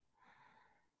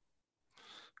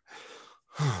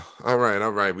All right,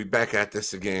 all right. We back at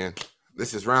this again.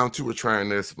 This is round two of trying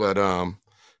this, but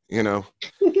you know,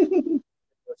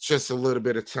 it's just a little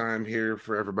bit of time here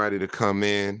for everybody to come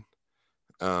in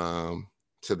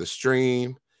to the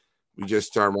stream. We just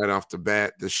start right off the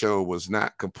bat. The show was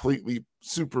not completely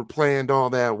super planned all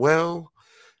that well,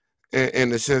 in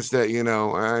the sense that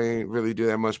I ain't really do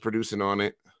that much producing on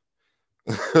it.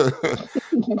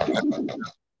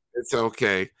 It's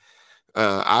okay.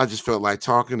 I just felt like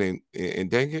talking,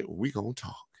 and dang it, we gonna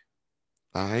talk.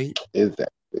 All right.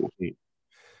 Exactly.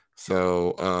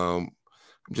 So I'm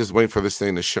just waiting for this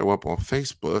thing to show up on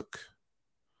Facebook.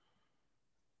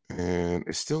 And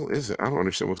it still isn't. I don't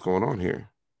understand what's going on here.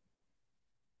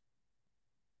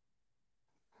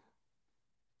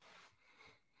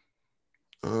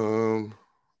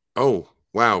 Oh,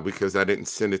 wow, because I didn't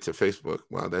send it to Facebook.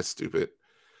 Wow, that's stupid.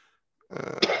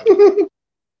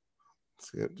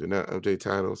 Do not update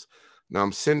titles. Now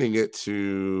I'm sending it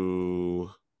to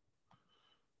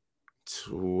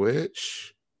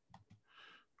Twitch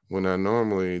when I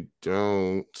normally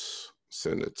don't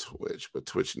send it to Twitch, but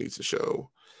Twitch needs to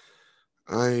show.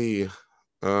 I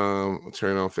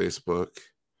turn on Facebook,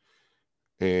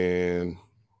 and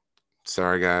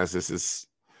sorry guys, this is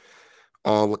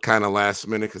all kind of last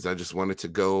minute because I just wanted to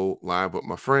go live with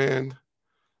my friend.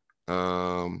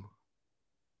 And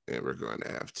we're going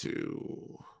to have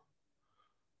to.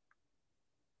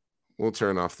 We'll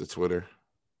turn off the Twitter.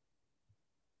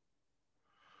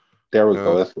 There we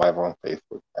go. It's live on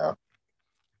Facebook now.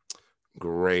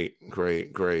 Great.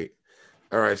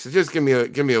 All right, so just give me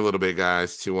a little bit,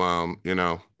 guys, to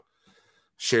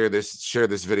share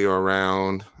this video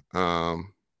around.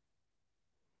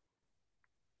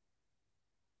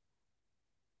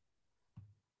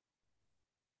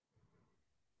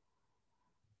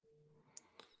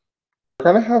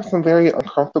 We're gonna have some very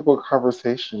uncomfortable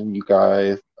conversation, you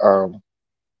guys. I'm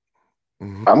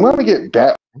gonna get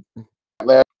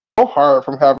backlash so hard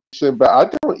from having shit, but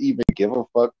I don't even give a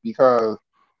fuck because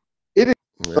it is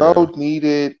so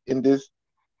needed in this.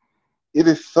 It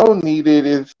is so needed.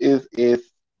 Is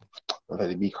I'm going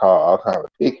to be called all kind of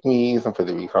pick me's. I'm going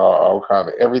to be called all kind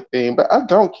of everything, but I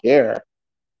don't care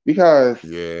because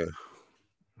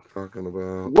talking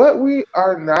about what we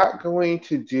are not going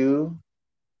to do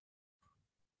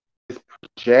is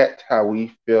project how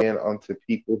we feel onto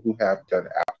people who have done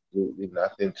absolutely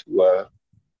nothing to us.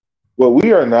 What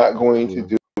we are not going to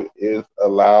do is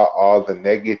allow all the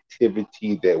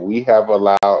negativity that we have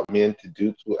allowed men to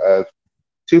do to us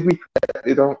to be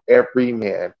projected on every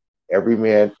man. Every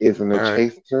man isn't a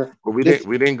chaser. But we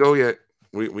didn't go yet.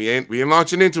 We ain't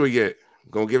launching into it yet.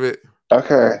 Gonna give it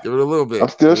give it a little bit. I'm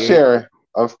still sharing.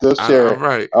 All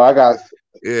right. Oh, I got.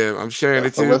 Yeah, I'm sharing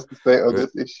it too. So much to say on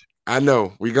this issue. I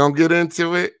know we're gonna get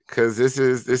into it because this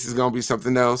is gonna be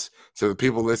something else. So the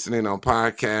people listening on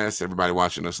podcasts, everybody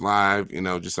watching us live,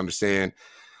 just understand.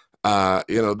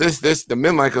 This the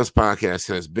Men Like Us podcast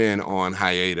has been on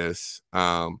hiatus.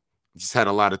 Just had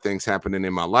a lot of things happening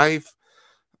in my life.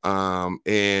 And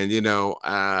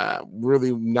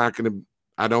really not gonna.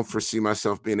 I don't foresee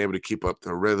myself being able to keep up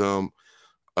the rhythm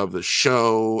of the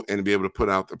show and be able to put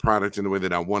out the product in the way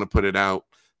that I want to put it out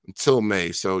until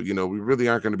May. So, we really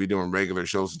aren't going to be doing regular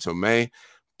shows until May.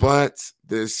 But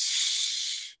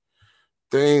this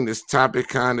topic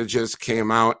kind of just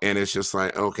came out, and it's just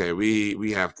like, okay,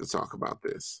 we have to talk about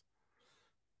this.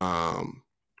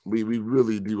 We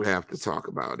really do have to talk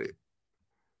about it.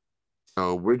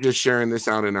 So we're just sharing this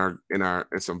out in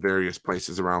some various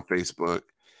places around Facebook,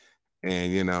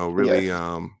 and really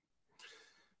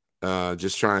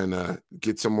just trying to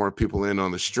get some more people in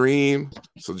on the stream.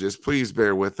 So just please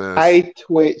bear with us.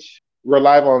 Twitch. We're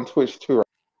live on Twitch too,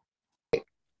 right?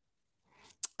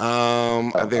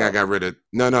 I think I got rid of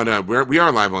no. We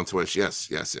are live on Twitch. Yes.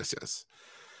 We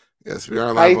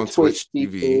are live on Twitch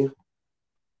TV.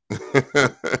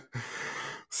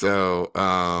 So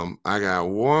I got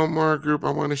one more group I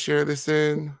want to share this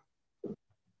in.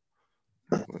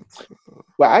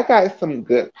 Well, I got some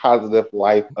good positive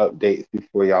life updates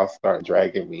before y'all start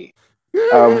dragging me.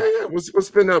 Yeah.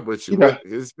 What's been up with you?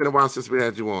 It's been a while since we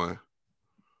had you on.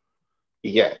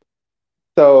 Yeah.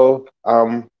 So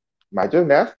my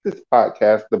gymnastics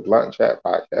podcast, the Blunt Chat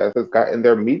podcast, has gotten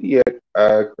their media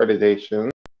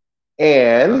accreditation.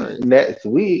 And next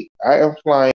week, I am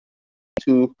flying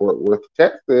to Fort Worth,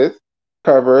 Texas,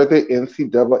 cover the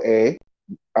NCAA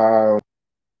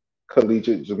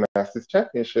Collegiate Gymnastics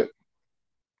Championship.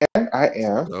 And I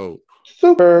am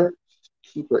super,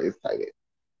 super excited.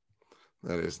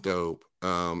 That is dope.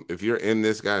 If you're in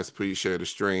this, guys, please share the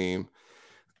stream.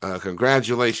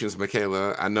 Congratulations,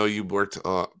 Michaela. I know you worked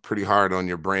pretty hard on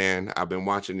your brand. I've been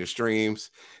watching your streams,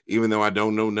 even though I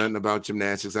don't know nothing about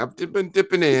gymnastics. I've been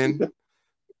dipping in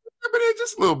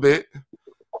just a little bit.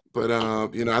 But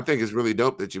I think it's really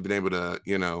dope that you've been able to,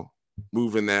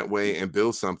 move in that way and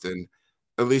build something,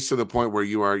 at least to the point where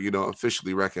you are,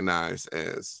 officially recognized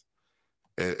as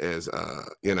as a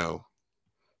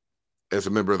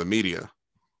member of the media.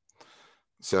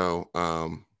 So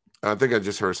I think I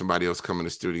just heard somebody else come in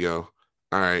the studio.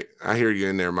 All right, I hear you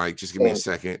in there, Mike. Just give me a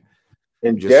second.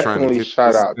 And just definitely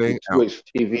shout out to Twitch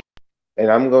TV. And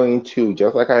I'm going to,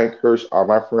 just like I encourage all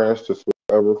my friends to switch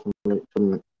over from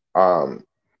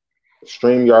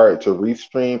StreamYard to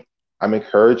Restream, I'm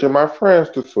encouraging my friends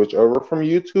to switch over from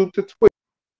YouTube to Twitch.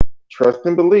 Trust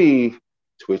and believe,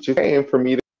 Twitch is paying for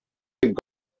me to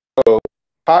go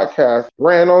podcast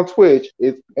brand on Twitch.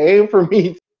 It's paying for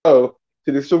me to go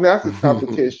to the gymnastics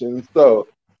competition. So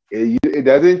it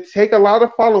doesn't take a lot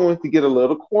of following to get a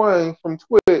little coin from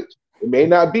Twitch. It may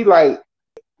not be like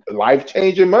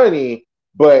life-changing money,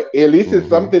 but at least it's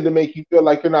something to make you feel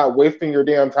like you're not wasting your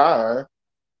damn time.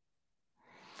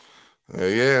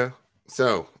 Yeah.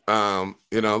 So,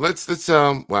 let's let's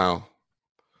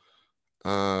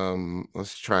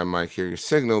try Mike here. Your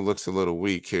signal looks a little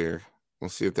weak here. We'll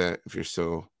see if you're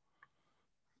so.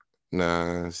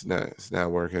 Nah, it's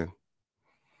not working.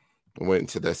 I'm waiting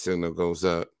until that signal goes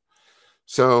up.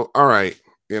 So, all right,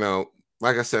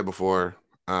 like I said before,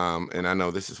 and I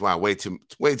know this is why way too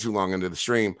long into the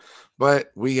stream,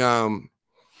 but we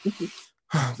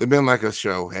the Men Like Us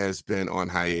show has been on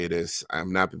hiatus. I've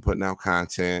not been putting out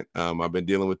content. I've been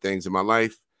dealing with things in my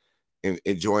life and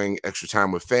enjoying extra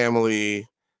time with family,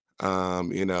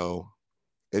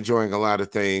 enjoying a lot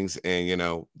of things. And,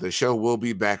 the show will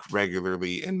be back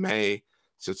regularly in May.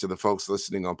 So to the folks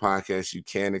listening on podcasts, you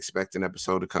can expect an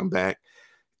episode to come back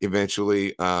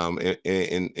eventually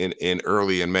in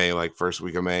early in May, like first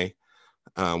week of May.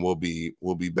 We'll be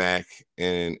back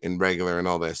in regular and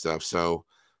all that stuff. So,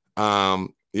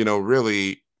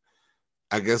 really,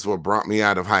 I guess what brought me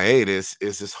out of hiatus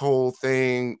is this whole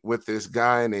thing with this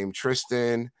guy named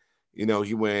Tristan.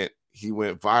 He went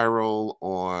viral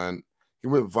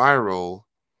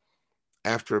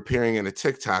after appearing in a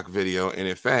TikTok video. And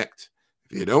in fact,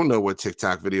 if you don't know what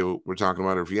TikTok video we're talking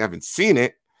about, or if you haven't seen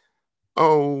it,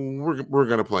 we're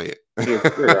gonna play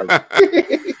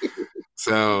it.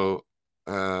 So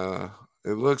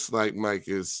it looks like Mike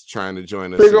is trying to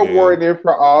join us. Trigger warning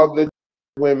for all the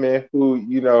women who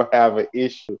have an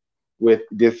issue with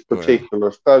this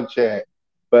particular subject,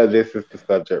 but this is the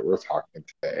subject we're talking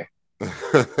today.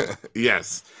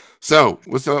 Yes. So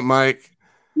what's up, Mike?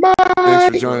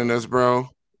 Thanks for joining us, bro.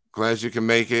 Glad you can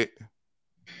make it.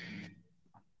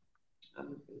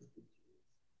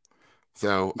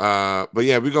 So but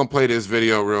yeah, we're gonna play this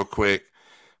video real quick.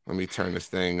 Let me turn this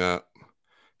thing up,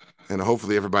 and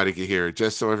hopefully everybody can hear it,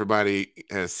 just so everybody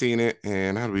has seen it.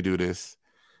 And how do we do this?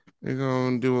 We're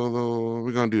gonna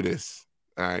do this.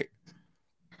 All right.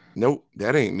 Nope,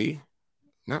 that ain't me.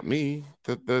 Not me.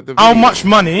 The How much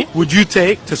money would you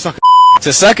take to suck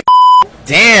to suck a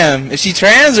Damn, is she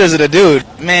trans or is it a dude?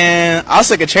 Man, I'll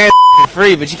suck a trans for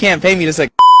free, but you can't pay me to suck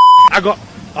I got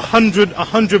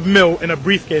 100 mil in a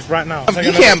briefcase right now.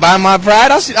 You can't buy my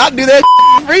pride. I'll do that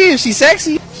for free if she's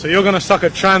sexy. So you're gonna suck a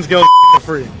trans girl for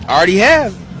free? I already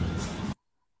have.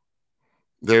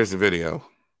 There's the video.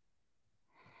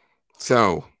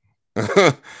 So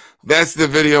that's the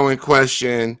video in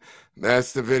question.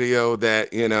 That's the video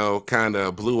that kind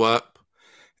of blew up,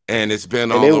 and it's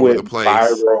been all over the place.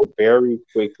 Viral very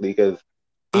quickly because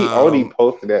he only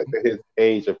posted that to his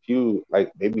page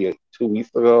maybe 2 weeks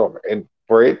ago, and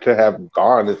for it to have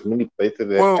gone as many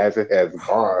places as it has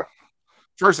gone.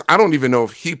 First, I don't even know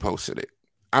if he posted it.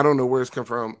 I don't know where it's come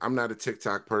from. I'm not a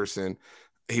TikTok person.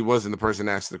 He wasn't the person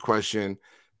that asked the question.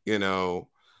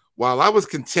 While I was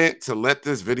content to let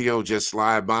this video just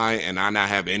slide by and I not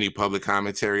have any public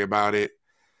commentary about it,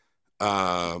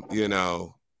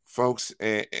 folks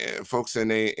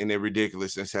in their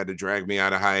ridiculousness had to drag me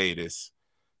out of hiatus.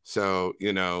 So,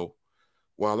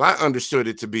 while I understood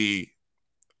it to be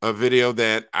a video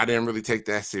that I didn't really take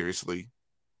that seriously,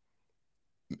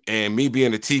 and me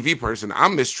being a TV person,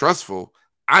 I'm mistrustful.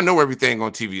 I know everything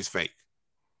on TV is fake.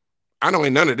 I know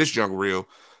ain't none of this junk real.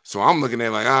 So I'm looking at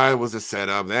it like, it was a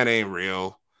setup. That ain't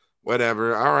real.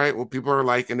 Whatever. All right. Well, people are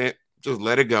liking it. Just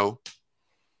let it go.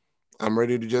 I'm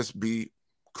ready to just be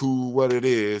cool what it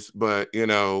is. But,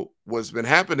 what's been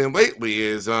happening lately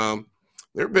is there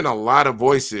have been a lot of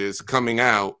voices coming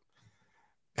out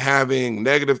having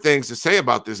negative things to say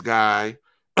about this guy.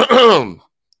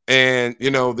 And,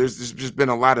 you know, there's just been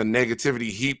a lot of negativity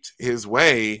heaped his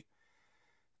way.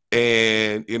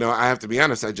 And, you know, I have to be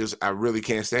honest, I really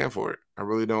can't stand for it. I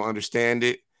really don't understand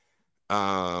it.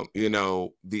 You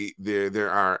know, there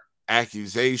are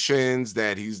accusations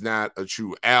that he's not a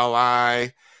true ally,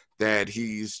 that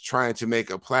he's trying to make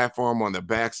a platform on the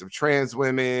backs of trans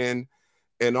women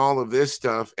and all of this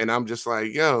stuff. And I'm just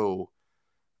like, yo,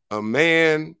 a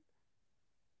man,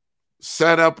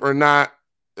 set up or not,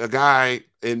 a guy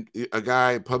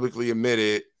publicly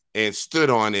admitted and stood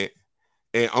on it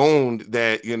and owned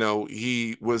that, you know,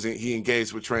 he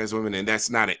engaged with trans women and that's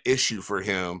not an issue for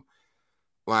him.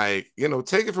 Like, you know,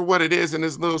 take it for what it is and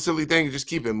this little silly thing and just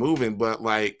keep it moving. But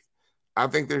like, I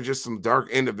think there's just some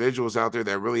dark individuals out there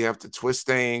that really have to twist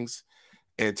things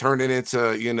and turn it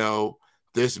into, you know,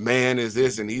 this man is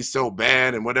this and he's so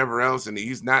bad and whatever else and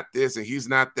he's not this and he's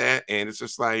not that. And it's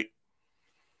just like,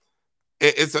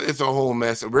 it's a whole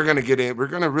mess. And we're going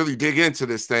to really dig into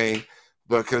this thing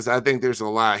because I think there's a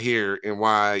lot here and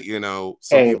why, you know,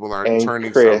 some people are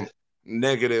turning Chris, some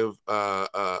negative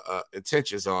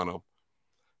intentions on them.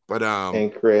 But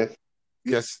and Chris,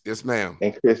 yes, ma'am.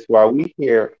 And Chris, while we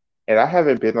here, and I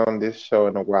haven't been on this show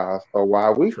in a while, so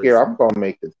while we here, I'm gonna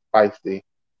make it spicy.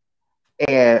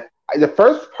 And the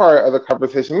first part of the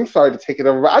conversation, I'm sorry to take it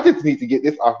over, but I just need to get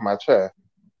this off my chest.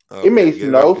 Okay, it makes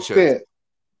no sense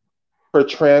for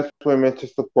trans women to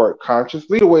support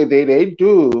consciously the way they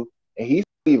do, and he's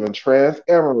even trans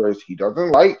amorous. He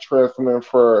doesn't like trans women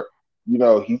for, you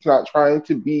know, he's not trying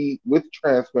to be with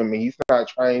trans women. He's not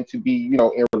trying to be, you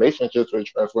know, in relationships with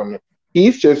trans women.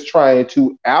 He's just trying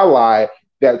to ally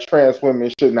that trans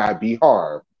women should not be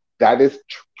harmed. That is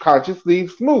Conscious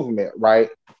League's movement, right?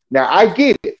 Now, I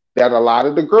get it that a lot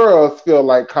of the girls feel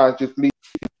like Conscious League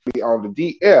on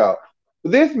the DL.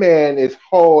 But this man is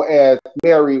whole as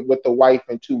married with a wife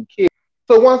and 2 kids.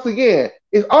 So once again,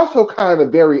 it's also kind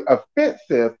of very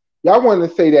offensive. Y'all want to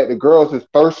say that the girls is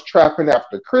thirst trapping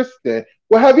after Kristen.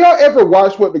 Well, have y'all ever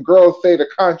watched what the girls say to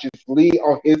Conscious League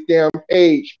on his damn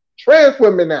page? Trans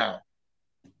women now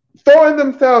throwing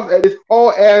themselves at this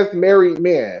whole ass married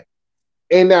man.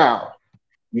 And now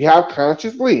we have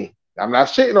Conscious League. I'm not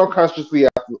shitting on Conscious League.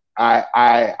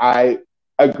 I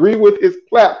agree with his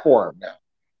platform now.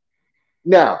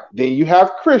 Now, then you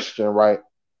have Christian, right?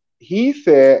 He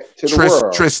said to the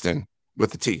world. Tristan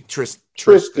with the T.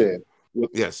 Tristan.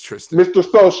 Yes, Tristan. Mr.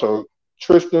 Social.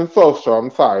 Tristan Social. I'm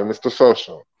sorry, Mr.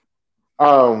 Social.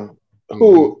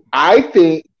 Who I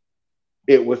think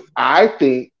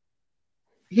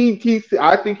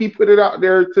he put it out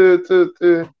there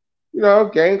to you know,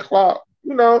 gain clout.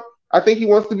 You know, I think he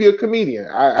wants to be a comedian.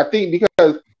 I think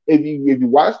because if you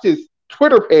watch his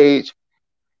Twitter page,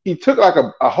 he took like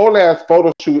a whole ass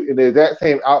photo shoot in the exact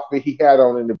same outfit he had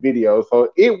on in the video.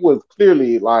 So it was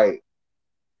clearly like,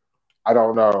 I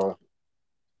don't know,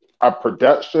 a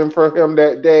production for him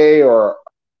that day or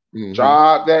a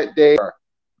job that day or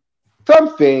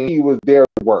something. He was there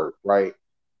to work, right?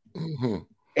 Mm-hmm.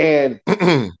 And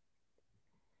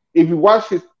if you watch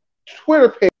his Twitter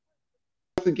page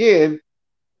once again,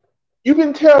 you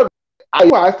can tell.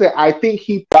 I said I think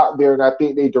he got there, and I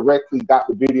think they directly got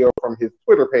the video from his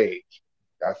Twitter page.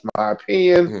 That's my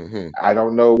opinion. Mm-hmm. I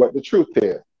don't know what the truth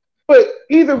is, but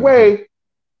either way,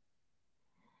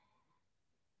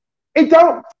 it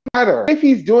don't matter if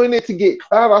he's doing it to get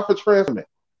clout off of trans women.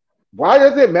 Why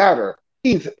does it matter?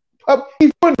 He's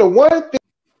doing the one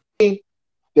thing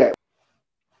that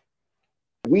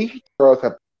we girls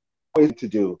have always to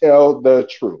do: tell the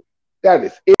truth. That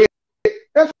is it.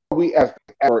 That's what we ask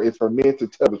for, is for men to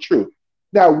tell the truth.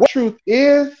 Now, what truth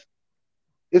is,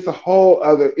 it's a whole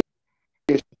other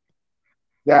issue.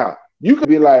 Now, you could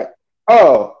be like,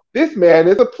 oh, this man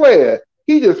is a player.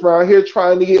 He just around here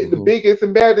trying to get the biggest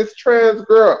and baddest trans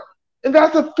girl. And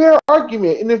that's a fair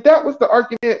argument. And if that was the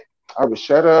argument, I would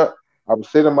shut up. I would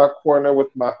sit in my corner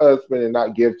with my husband and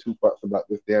not give 2 fucks about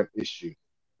this damn issue.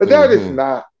 But that is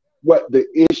not what the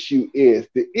issue is.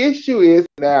 The issue is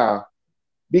now,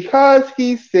 because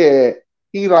he said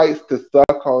he likes to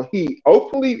suck on, he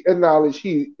openly acknowledged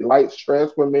he likes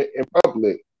trans women in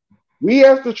public. We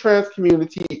as the trans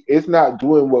community is not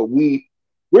doing what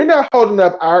we're not holding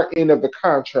up our end of the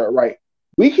contract, right?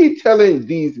 We keep telling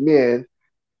these men,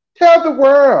 tell the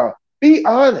world, be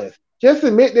honest. Just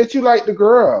admit that you like the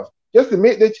girls. Just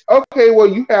admit that, okay, well,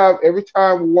 you have every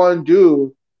time one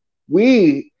do,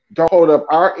 we don't hold up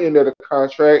our end of the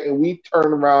contract and we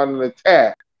turn around and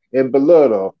attack and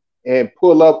belittle and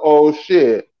pull up old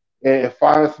shit and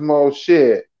find some old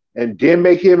shit and then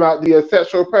make him out to be a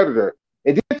sexual predator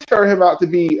and then turn him out to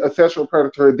be a sexual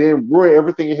predator, then ruin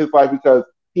everything in his life because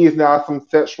he is now some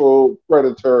sexual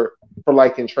predator for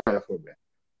liking trans women.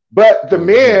 But the Mhm.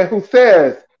 man who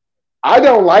says, I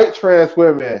don't like trans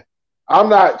women, I'm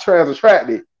not trans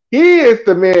attracted, he is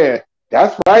the man.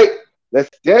 That's right.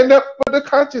 Let's stand up for the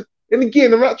conscious. And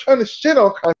again, I'm not trying to shit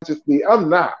on consciously. I'm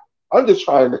not. I'm just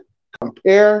trying to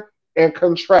compare and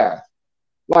contrast.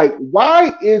 Like,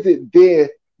 why is it then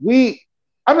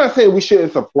I'm not saying we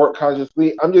shouldn't support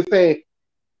consciously. I'm just saying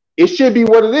it should be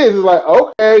what it is. It's like,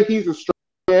 okay, he's a straight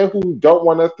man who don't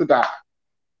want us to die.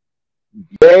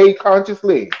 Yay,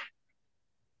 consciously.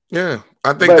 Yeah,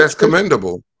 I think But that's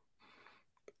commendable.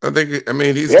 I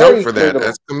mean, he's very dope for that. commendable.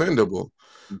 That's commendable.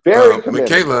 Very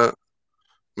commendable.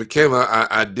 Michaela,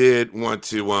 I did want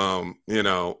to,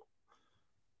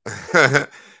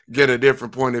 get a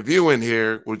different point of view in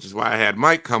here, which is why I had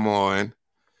Mike come on.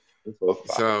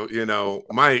 So,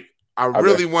 Mike, I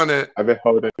really want to. I've been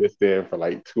holding this in for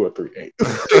like 2 or 3 days.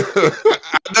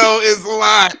 I know it's a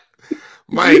lot.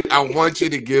 Mike, I want you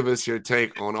to give us your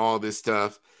take on all this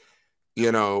stuff,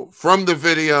 from the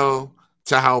video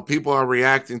to how people are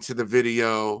reacting to the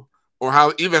video, or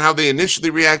how they initially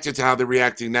reacted to how they're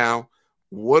reacting now.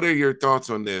 What are your thoughts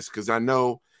on this? Because I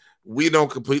know we don't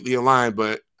completely align,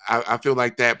 but I feel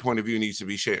like that point of view needs to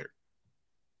be shared.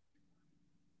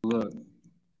 Look,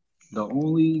 the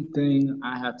only thing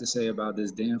I have to say about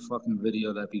this damn fucking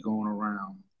video that be going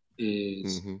around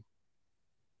is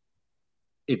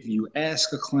if you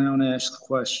ask a clown-ass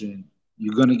question,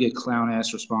 you're going to get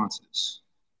clown-ass responses.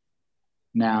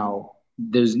 Now,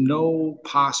 there's no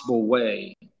possible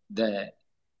way that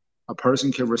a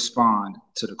person can respond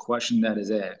to the question that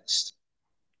is asked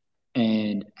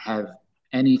and have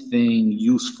anything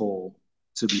useful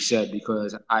to be said,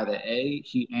 because either A,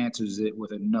 he answers it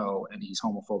with a no and he's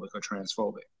homophobic or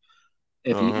transphobic.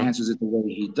 If he answers it the way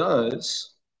he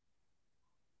does,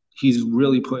 he's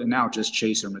really putting out just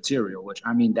chaser material, which,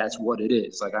 I mean, that's what it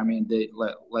is. Like, I mean,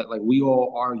 like we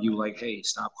all argue, like, hey,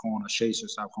 stop calling us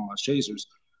chasers, stop calling us chasers.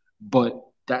 But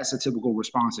that's a typical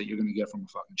response that you're going to get from a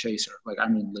fucking chaser. Like, I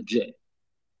mean, legit.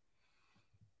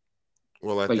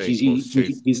 Well, I like think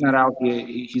he's not out here.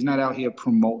 He's not out here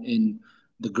promoting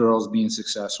the girls being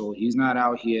successful. He's not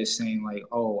out here saying like,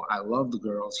 "Oh, I love the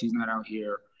girls." He's not out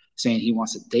here saying he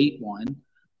wants to date one.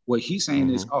 What he's saying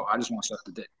is, "Oh, I just want to suck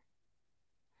the dick."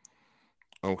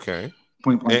 Okay.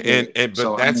 Point blank. But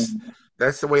so,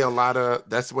 that's the way a lot of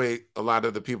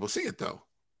the people see it, though.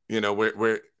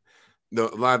 Where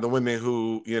a lot of the women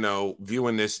who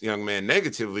viewing this young man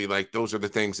negatively, like those are the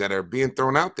things that are being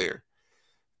thrown out there.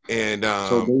 And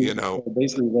so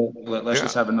basically, let's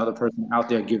just have another person out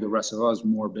there give the rest of us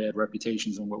more bad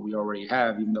reputations than what we already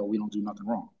have, even though we don't do nothing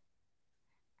wrong.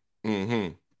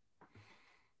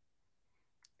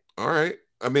 All right.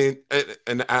 I mean,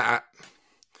 and I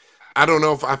don't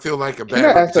know if I feel like a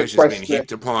bad reputation is being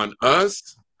heaped upon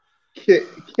us.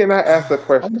 Can I ask a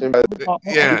question?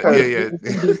 Yeah.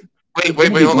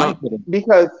 Wait, hold on.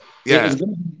 Because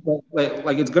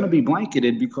it's gonna be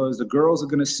blanketed because the girls are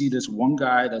gonna see this one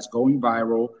guy that's going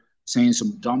viral saying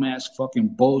some dumbass fucking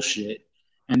bullshit,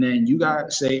 and then you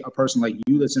got, say, a person like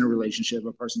you that's in a relationship,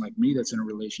 a person like me that's in a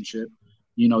relationship.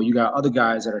 You got other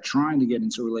guys that are trying to get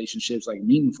into relationships, like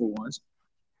meaningful ones,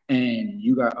 and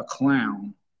you got a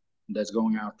clown that's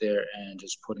going out there and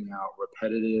just putting out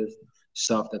repetitive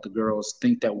stuff that the girls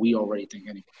think that we already think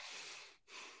anyway.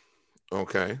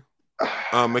 Okay.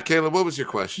 Michaela, what was your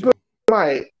question?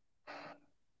 Mike,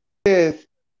 can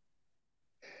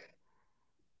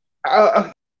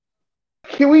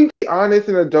we be honest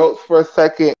and adults for a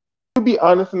second? Can we be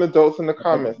honest and adults in the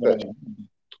comments section?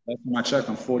 That's my check.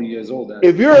 I'm 40 years old.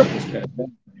 If you're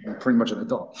I'm pretty much an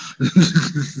adult.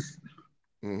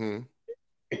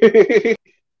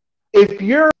 If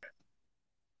you're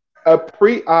a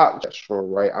pre-op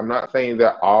transsexual, right? I'm not saying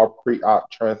that all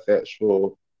pre-op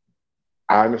transsexual.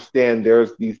 I understand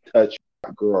there's these touch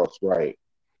girls, right?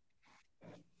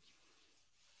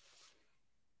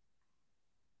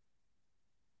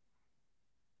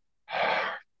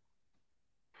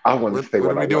 I want to say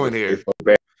what are we doing here? So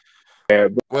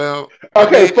bad. Well,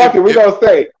 okay, fuck it. We're gonna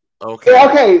say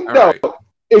okay. No, right.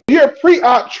 If you're a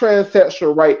pre-op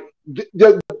transsexual, right?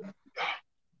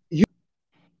 You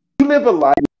live a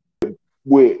life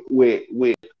with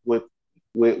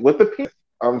the penis.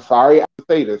 I'm sorry I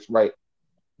say this, right?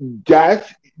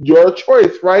 That's your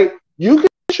choice, right? You can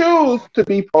choose to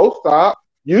be post-op.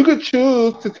 You could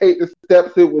choose to take the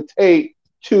steps it would take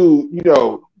to,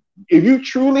 if you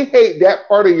truly hate that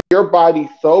part of your body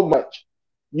so much,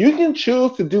 you can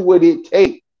choose to do what it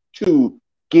takes to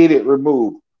get it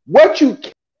removed. What you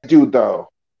can't do, though,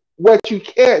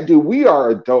 we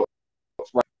are adults,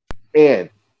 right?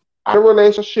 And I'm in a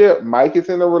relationship, Mike is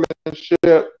in a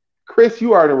relationship, Chris,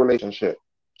 you are in a relationship.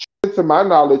 To my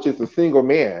knowledge, is a single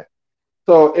man.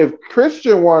 So if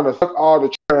Christian wanted to suck all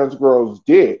the trans girls'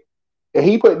 dick, and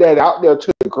he put that out there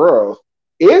to the girls,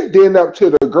 it's then up to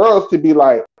the girls to be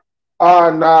like,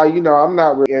 oh, nah, I'm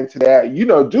not really into that.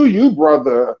 Do you,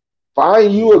 brother?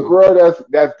 Find you a girl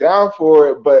that's down for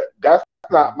it, but that's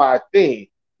not my thing.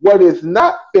 What is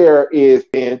not fair is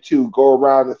then to go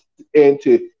around and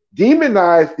to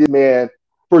demonize the man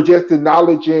for just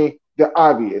acknowledging the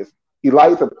obvious. He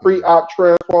likes a pre-op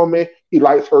trans woman. He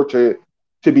likes her to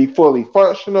be fully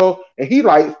functional, and he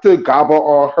likes to gobble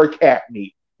on her cat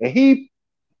meat.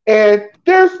 And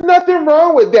there's nothing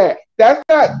wrong with that. That's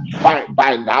not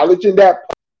by acknowledging that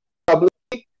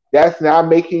publicly. That's not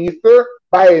making you sir.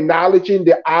 By acknowledging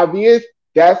the obvious,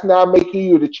 that's not making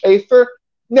you the chaser.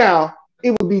 Now,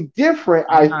 it would be different,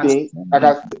 I think. Like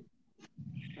I said,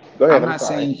 go ahead. I'm not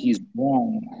saying he's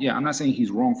wrong. Yeah, I'm not saying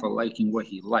he's wrong for liking what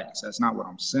he likes. That's not what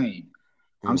I'm saying.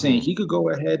 I'm saying he could go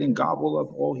ahead and gobble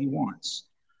up all he wants.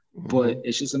 But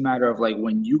it's just a matter of like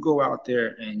when you go out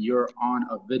there and you're on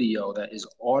a video that is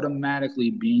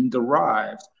automatically being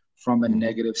derived from a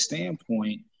negative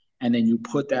standpoint, and then you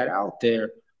put that out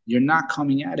there, you're not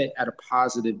coming at it at a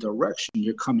positive direction.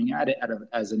 You're coming at it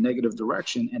as a negative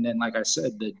direction. And then, like I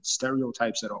said, the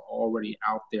stereotypes that are already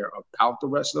out there about the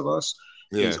rest of us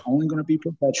is only going to be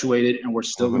perpetuated, and we're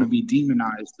still going to be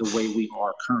demonized the way we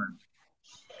are currently.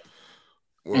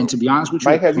 Well, and to be honest with you,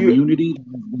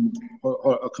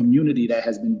 a community that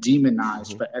has been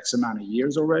demonized for X amount of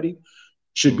years already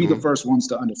should be the first ones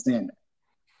to understand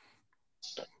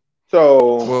that.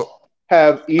 So,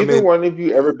 have either one of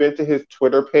you ever been to his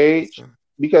Twitter page?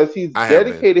 Because he's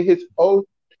dedicated his own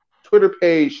Twitter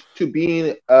page to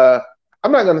being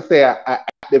I'm not going to say an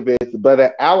activist, but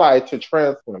an ally to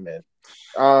trans women.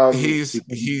 He's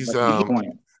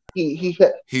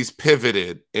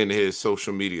pivoted in his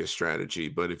social media strategy,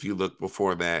 but if you look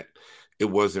before that, it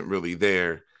wasn't really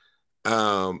there.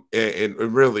 And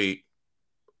really,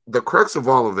 the crux of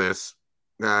all of this,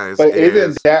 guys. But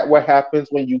isn't that what happens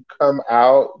when you come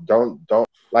out? Don't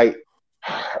like.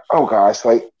 Oh gosh,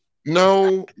 like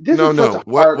no.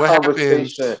 What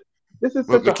happens? This is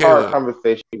such a hard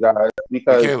conversation, guys.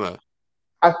 Because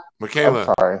Michaela,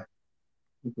 I'm sorry.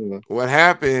 What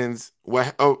happens?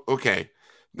 Okay.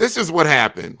 This is what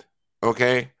happened,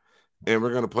 okay? And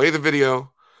we're going to play the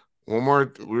video. One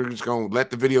more. We're just going to let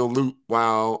the video loop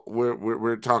while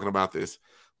we're talking about this.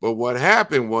 But what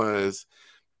happened was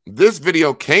this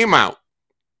video came out,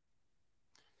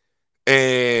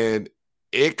 and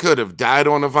it could have died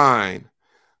on the vine.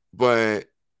 But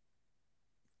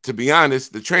to be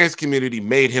honest, the trans community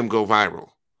made him go viral.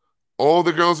 All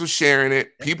the girls were sharing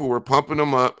it. People were pumping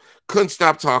him up. Couldn't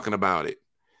stop talking about it.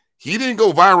 He didn't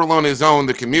go viral on his own.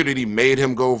 The community made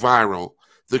him go viral.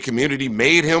 The community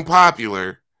made him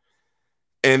popular.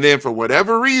 And then for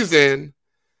whatever reason,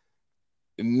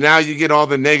 now you get all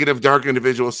the negative, dark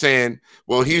individuals saying,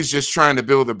 well, he's just trying to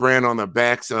build a brand on the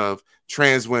backs of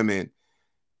trans women.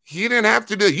 He didn't have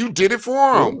to do it. You did it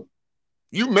for him.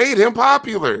 You made him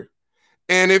popular.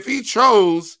 And if he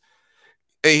chose,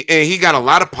 and he got a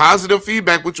lot of positive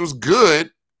feedback, which was good,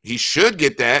 he should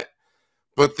get that.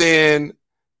 But then,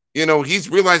 he's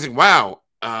realizing, wow,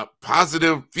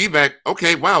 positive feedback.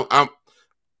 Okay, wow,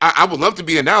 I would love to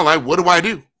be an ally. What do I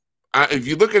do? If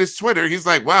you look at his Twitter, he's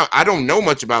like, wow, I don't know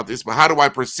much about this, but how do I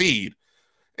proceed?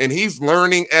 And he's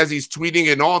learning as he's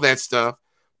tweeting and all that stuff.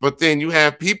 But then you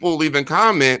have people leaving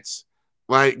comments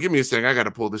like, give me a second, I got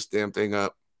to pull this damn thing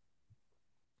up.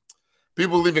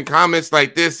 People leaving comments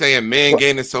like this saying men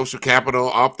gaining social capital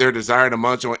off their desire to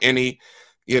munch on any,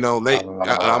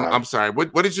 I'm sorry,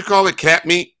 what did you call it? Cat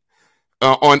meat?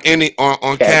 On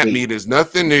cat meat is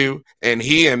nothing new, and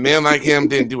he and men like him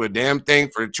didn't do a damn thing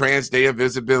for Trans Day of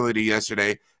Visibility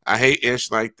yesterday. I hate ish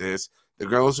like this. The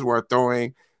girls who are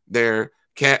throwing their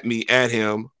cat meat at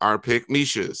him are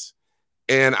pick-mishas.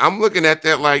 And I'm looking at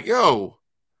that like, yo,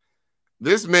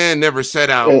 this man never set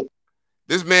out.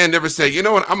 This man never said, you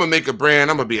know what, I'm going to make a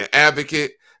brand. I'm going to be an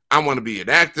advocate. I want to be an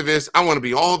activist. I want to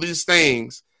be all these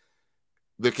things.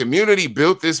 The community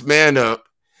built this man up,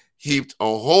 heaped a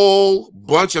whole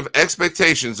bunch of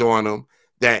expectations on him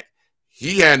that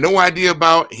he had no idea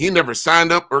about, he never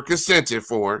signed up or consented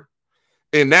for.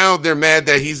 And now they're mad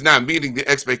that he's not meeting the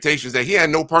expectations that he had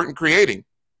no part in creating.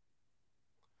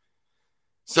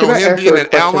 So him being an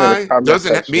ally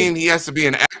doesn't mean he has to be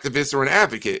an activist or an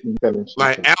advocate.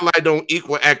 Like ally don't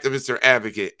equal activist or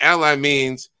advocate. Ally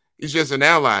means he's just an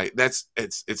ally.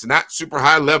 It's not super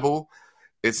high level.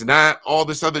 It's not all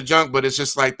this other junk, but it's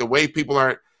just like the way people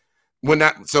are.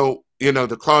 The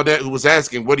Claudette who was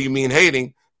asking, what do you mean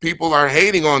hating? People are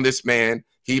hating on this man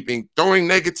throwing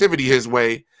negativity his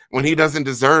way when he doesn't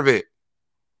deserve it.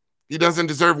 He doesn't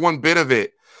deserve one bit of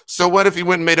it. So what if he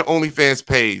went and made an OnlyFans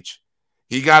page?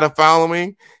 He got a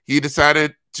following. He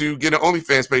decided to get an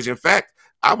OnlyFans page. In fact,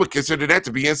 I would consider that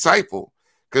to be insightful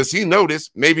because he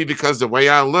noticed, maybe because the way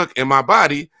I look in my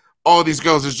body, all these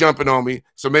girls is jumping on me.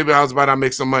 So maybe I was about to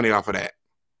make some money off of that.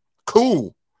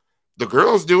 Cool. The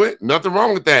girls do it. Nothing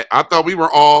wrong with that. I thought we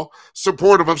were all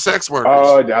supportive of sex workers.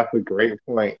 Oh, that's a great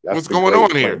point. What's going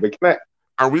on here?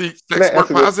 Are we sex work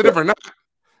positive or not?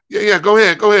 Yeah. Go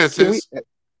ahead, sis.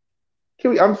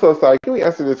 I'm so sorry. Can we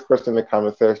answer this question in the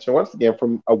comment section? Once again,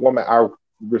 from a woman I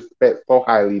respect so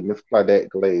highly, Miss Claudette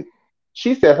Glade.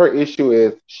 She said her issue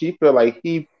is she feel like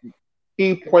he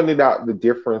pointed out the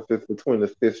differences between a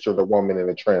cisgender woman and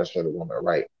a transgender woman,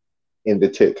 right? In the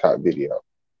TikTok video.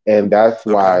 And that's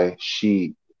why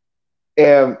she,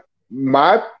 and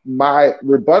my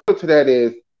rebuttal to that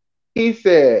is, he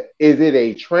said, is it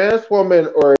a trans woman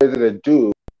or is it a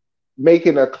dude?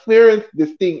 Making a clear and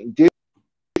distinct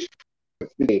difference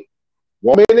between a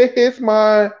woman in his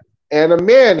mind and a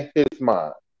man in his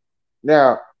mind.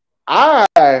 Now,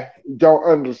 I don't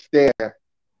understand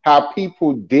how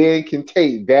people then can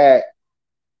take that.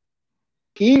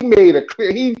 He made a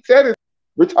clear, he said it,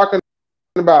 we're talking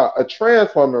about a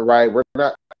trans woman, right? We're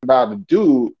not about a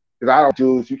dude, because I don't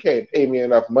dudes, you can't pay me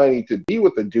enough money to be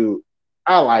with a dude.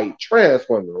 I like trans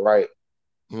women, right?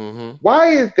 Mm-hmm. Why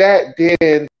is that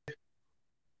then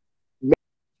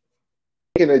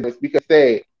making a difference?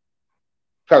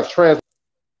 Because trans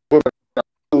women are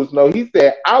dudes. No, he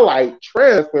said, I like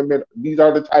trans women. These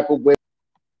are the type of women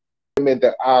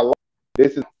that I like.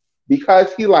 This is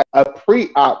because he like a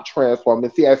pre-op trans woman.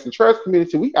 See, as the trans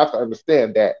community, we have to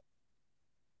understand that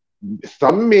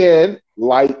some men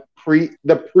like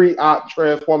the pre-op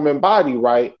trans woman body,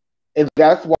 right? And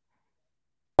that's why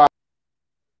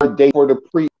they for the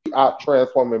pre-op trans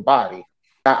woman body.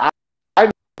 Now,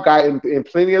 I got in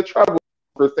plenty of trouble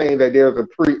for saying that there's a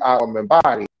pre-op woman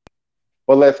body,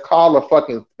 but let's call a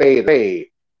fucking spade a spade.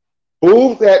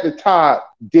 Boobs at the top,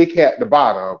 dick at the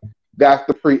bottom. That's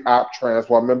the pre-op trans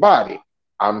woman body.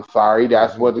 I'm sorry,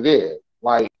 that's what it is.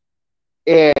 Like,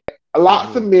 and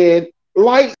lots of men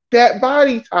like that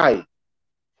body type.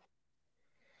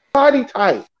 Body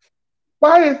type.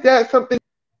 Why is that something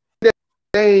that's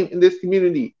same in this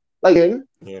community? Like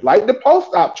the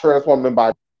post-op trans woman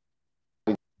body.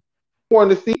 You want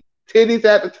to see titties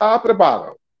at the top and the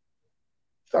bottom.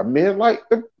 Some men like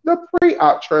the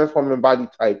pre-op trans woman body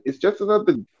type. It's just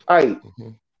another type. Mm-hmm.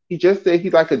 He just said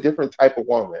he's like a different type of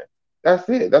woman. That's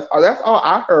it. That's all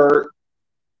I heard.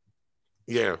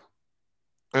 Yeah.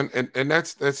 And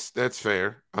that's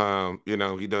fair.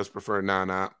 He does prefer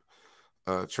non-op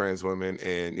trans women.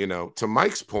 And, to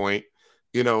Mike's point,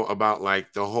 about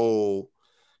like the whole,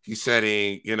 he's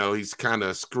setting, he's kind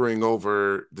of screwing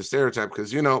over the stereotype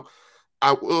because,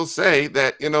 I will say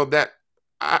that, that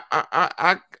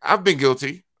I've been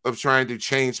guilty of trying to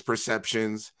change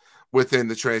perceptions within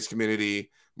the trans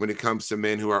community when it comes to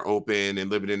men who are open and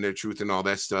living in their truth and all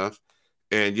that stuff.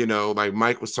 And, like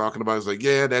Mike was talking about, it's like,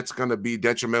 yeah, that's going to be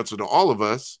detrimental to all of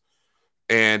us.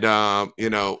 And,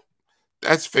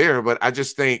 that's fair. But I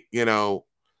just think,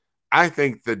 I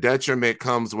think the detriment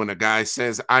comes when a guy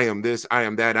says, I am this, I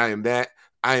am that, I am that.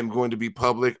 I am going to be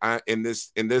public in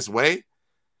this way.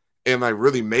 And like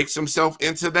really makes himself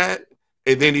into that.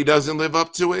 And then he doesn't live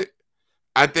up to it.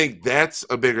 I think that's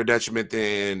a bigger detriment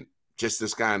than just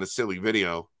this guy in a silly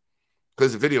video.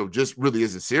 Because the video just really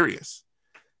isn't serious.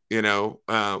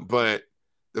 But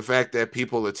the fact that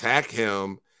people attack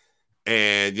him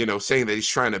and, saying that he's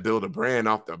trying to build a brand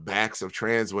off the backs of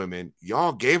trans women,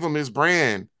 y'all gave him his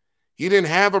brand. He didn't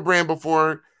have a brand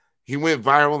before he went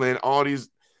viral, and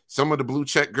some of the blue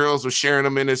check girls were sharing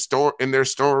him in their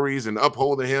stories and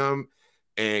upholding him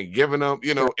and giving them,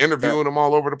 interviewing him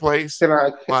all over the place.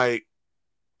 Like,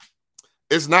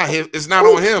 it's not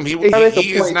on him. He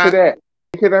is not.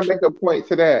 Can I make a point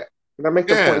to that?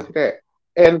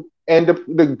 And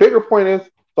the bigger point is,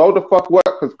 so the fuck what?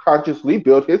 Because consciously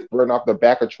built his brand off the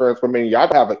back of trans women.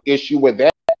 Y'all have an issue with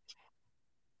that.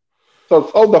 So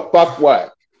the fuck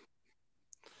what?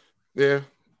 Yeah,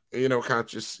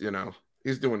 conscious.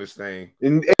 He's doing his thing,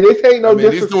 and this ain't no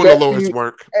disrespect. He's doing the Lord's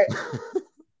work.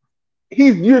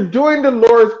 You're doing the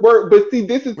Lord's work, but see,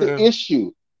 this is the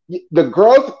issue. The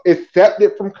girls accept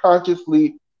it from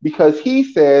consciously because he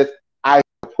says, I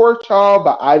support y'all,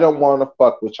 but I don't want to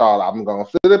fuck with y'all. I'm going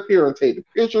to sit up here and take the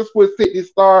pictures with Sydney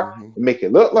Star and make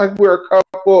it look like we're a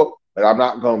couple, but I'm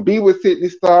not going to be with Sydney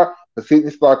Star because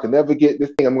Sydney Star can never get this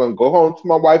thing. I'm going to go home to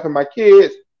my wife and my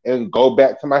kids and go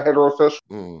back to my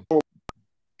heterosexual.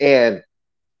 And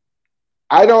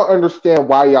I don't understand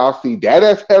why y'all see that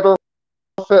as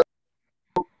heterosexual,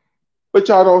 but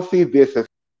y'all don't see this as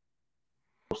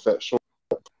heterosexual.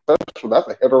 That's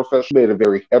a heterosexual. Made a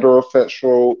very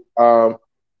heterosexual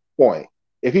point.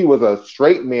 If he was a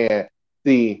straight man,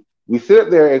 see, we sit up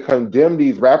there and condemn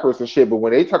these rappers and shit, but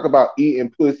when they talk about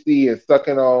eating pussy and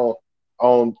sucking on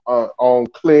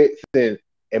clits and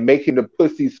making the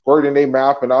pussy squirt in their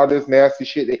mouth and all this nasty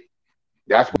shit,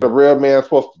 that's what a real man's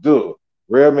supposed to do.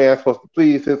 Real man's supposed to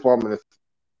please his woman.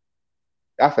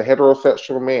 That's a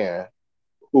heterosexual man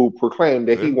who proclaimed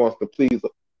that he wants to please.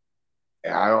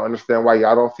 And I don't understand why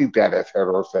y'all don't see that as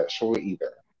heterosexual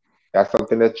either. That's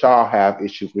something that y'all have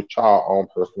issues with y'all own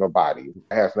personal bodies.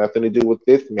 It has nothing to do with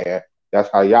this man. That's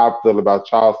how y'all feel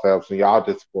about y'all selves and y'all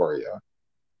dysphoria.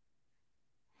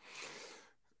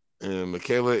 And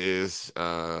Michaela is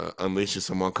unleashing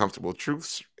some uncomfortable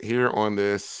truths here on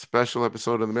this special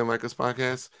episode of the Men Like Us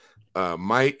podcast.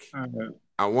 Mike,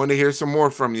 I want to hear some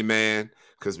more from you, man,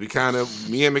 because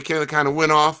me and Michaela kind of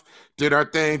went off, did our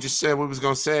thing, just said what we was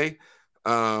gonna say.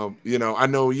 I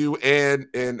know you and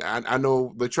I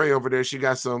know Latreia over there. She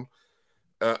got some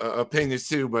opinions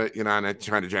too, but I'm not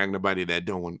trying to drag nobody that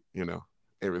don't want, ain't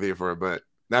really here for her, but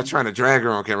not trying to drag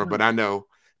her on camera. But I know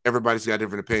everybody's got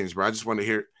different opinions, bro. I just want to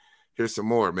hear some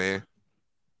more, man.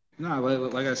 No,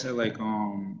 like I said, like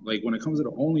when it comes to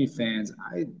the OnlyFans,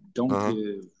 I don't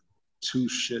give two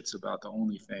shits about the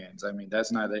OnlyFans. I mean,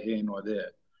 that's neither here nor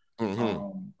there.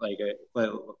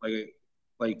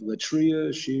 Like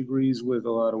Latreia, she agrees with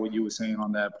a lot of what you were saying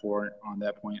on that point.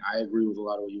 I agree with a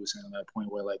lot of what you were saying on that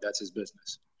point, where like that's his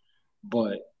business.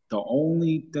 But the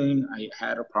only thing I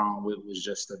had a problem with was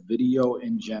just the video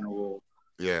in general.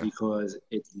 Yeah. Because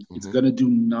it's gonna do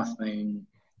nothing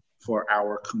for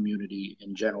our community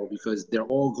in general, because they're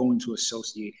all going to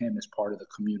associate him as part of the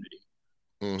community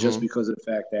just because of the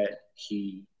fact that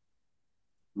he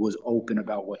was open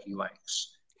about what he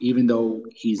likes, even though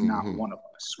he's not one of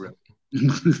us, really.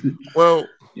 Well,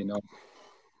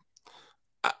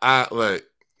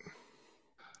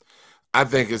 I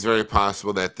think it's very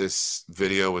possible that this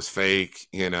video was fake.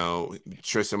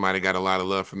 Tristan might have got a lot of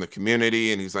love from the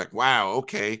community, and he's like, wow,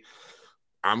 okay,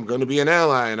 I'm going to be an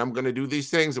ally and I'm going to do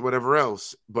these things or whatever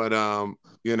else. But,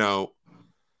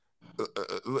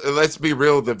 let's be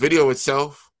real. The video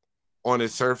itself on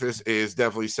its surface is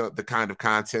definitely the kind of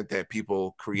content that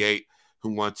people create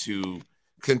who want to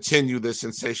continue the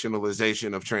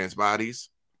sensationalization of trans bodies.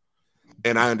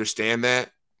 And I understand that,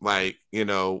 like,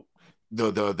 the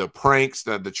pranks,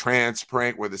 the trans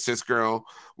prank where the cis girl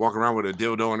walking around with a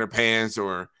dildo in her pants,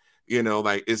 or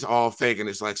like it's all fake and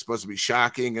it's like supposed to be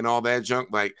shocking and all that junk.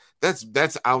 Like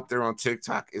that's out there on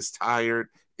TikTok. It's tired,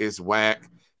 it's whack.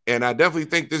 And I definitely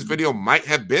think this video might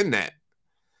have been that.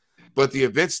 But the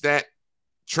events that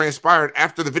transpired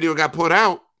after the video got put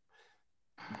out,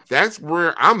 that's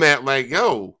where I'm at. Like,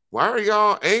 yo, why are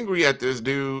y'all angry at this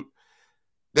dude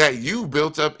that you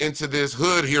built up into this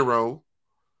hood hero?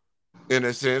 In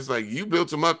a sense, like you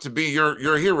built him up to be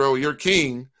your hero, your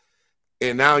king.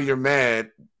 And now you're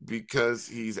mad because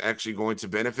he's actually going to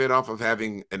benefit off of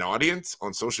having an audience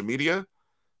on social media.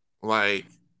 Like,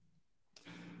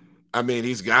 I mean,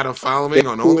 he's got a following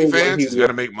on OnlyFans. He's got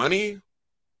to make money.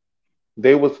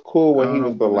 They was cool when he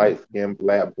was the light-skinned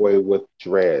black boy with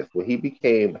dreads. When he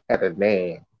had a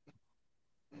name,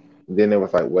 then it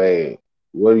was like, wait,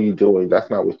 what are you doing? That's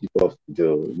not what you're supposed to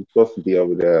do. You're supposed to be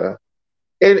over there.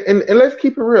 And let's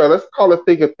keep it real. Let's call a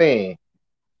thing a thing.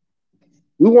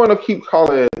 We want to keep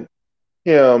calling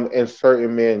him and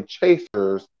certain men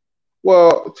chasers.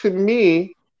 Well, to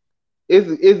me,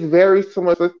 it's very so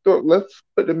much. Let's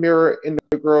put the mirror in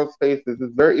the girls' faces.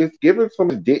 It's giving so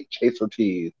much dick chaser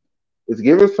tease. It's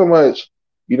giving so much,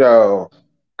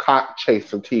 cock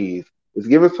chaser tease. It's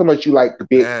giving so much you like the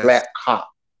big black cock.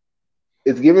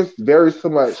 It's giving very so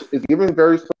much. It's giving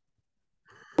very so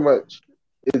much.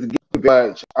 It's giving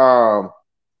much.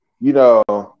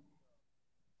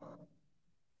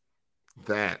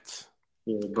 That.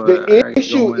 Yeah, but the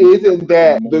issue isn't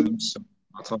that.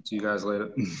 I'll talk to you guys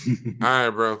later. All right,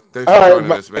 bro. Thanks for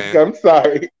joining us, man. I'm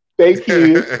sorry. Thank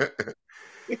you.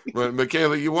 But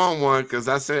Michaela, you want one? Because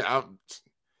I said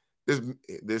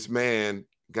this man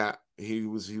he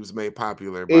was made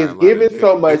popular by it's given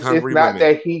so much. It's not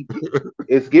that he.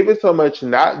 It's given so much.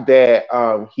 Not that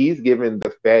he's given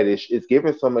the fetish. It's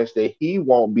given so much that he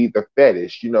won't be the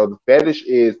fetish. The fetish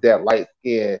is that light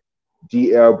skin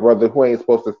DL brother who ain't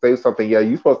supposed to say something. Yeah,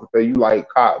 you supposed to say you like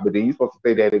cock, but then you supposed to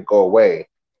say that it go away,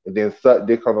 and then suck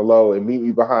dick on the low and meet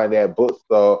me behind that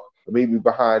bookstore, or meet me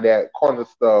behind that corner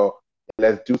store, and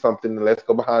let's do something. And let's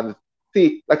go behind the.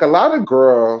 See, like a lot of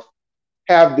girls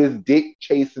have this dick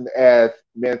chasing ass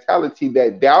mentality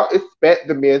that y'all expect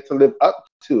the men to live up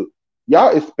to.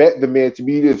 Y'all expect the men to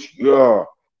be this, yeah,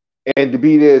 and to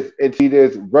be this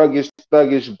ruggish,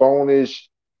 thuggish, bonish,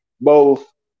 most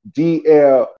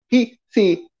DL.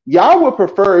 Y'all would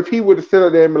prefer if he would have sit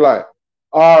up there and be like,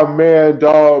 oh man,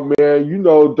 dog, man, you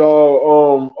know,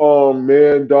 dog,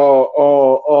 man, dog,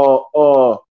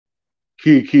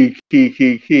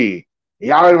 key.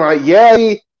 Y'all like,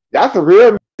 yeah, that's a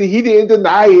real. He didn't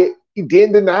deny it. He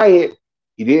didn't deny it.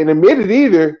 He didn't admit it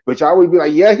either. But y'all would be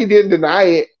like, yeah, he didn't deny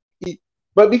it.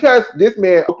 But because this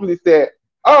man openly said,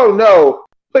 oh no,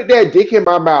 put that dick in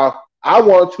my mouth. I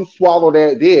want to swallow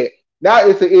that dick. Now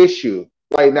it's an issue.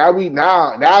 Like now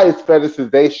it's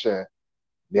fetishization.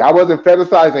 Yeah, I wasn't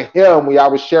fetishizing him when I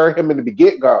was sharing him in the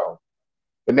get-go.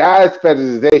 But now it's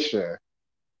fetishization.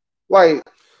 Like,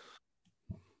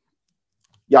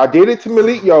 y'all did it to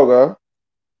Malik Yoga.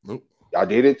 Nope. Y'all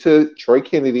did it to Troy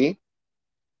Kennedy.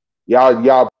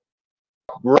 Y'all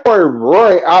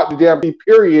Roy out the damn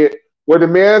period where the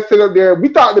man sit up there. We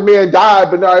thought the man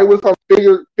died, but no, it was some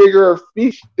figure of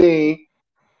speech thing.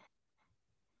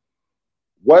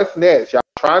 What's next? Y'all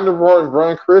trying to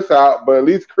run Chris out, but at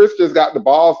least Chris just got the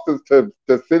balls to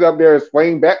sit up there and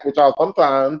swing back with y'all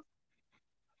sometimes.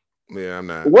 Yeah, I'm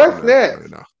not. What's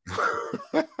next?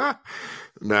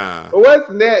 Nah. What's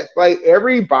next? Like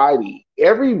every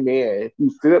man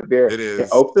who sit up there and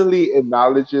openly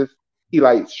acknowledges he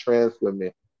likes trans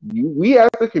women. We as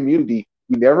a community,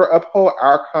 we never uphold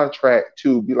our contract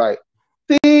to be like,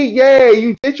 see, yeah,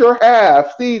 you did your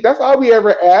half. See, that's all we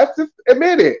ever ask. Just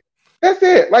admit it. That's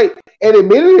it. Like, and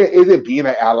admitting it isn't being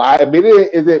an ally. Admitting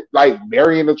it isn't like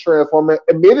marrying a trans woman.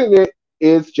 Admitting it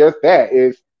is just that.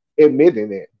 It's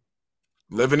admitting it.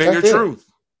 Living in your truth.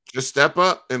 Just step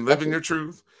up and live in your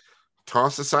truth.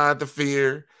 Toss aside the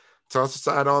fear. Toss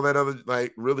aside all that other,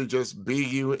 like, really just be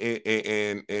you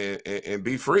and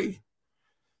be free.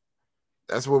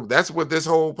 That's what this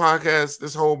whole podcast,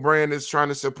 this whole brand is trying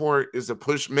to support, is to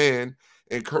push men,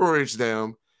 encourage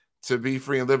them to be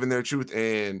free and live in their truth.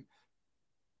 And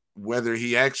whether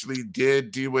he actually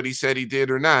did do what he said he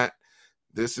did or not,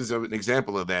 this is an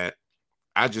example of that.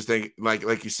 I just think,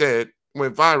 like you said,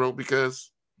 went viral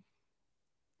because,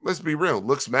 let's be real,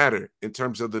 looks matter in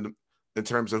terms of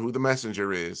who the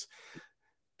messenger is.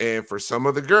 And for some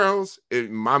of the girls,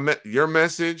 your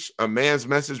message, a man's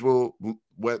message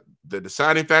what the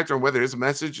deciding factor on whether his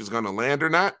message is going to land or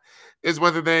not is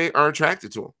whether they are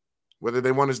attracted to him, whether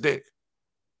they want his dick.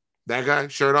 That guy,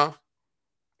 shirt off,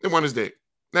 they want his dick.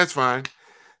 That's fine.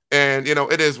 And,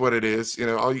 it is what it is.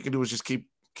 All you can do is just keep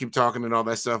talking and all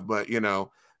that stuff. But,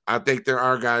 I think there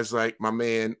are guys like my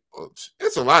man.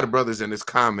 It's a lot of brothers in this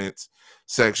comments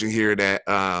section here that,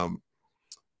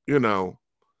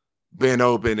 been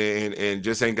open and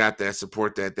just ain't got that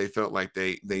support that they felt like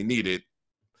they needed.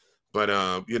 But,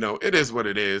 it is what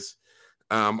it is.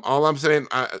 All I'm saying,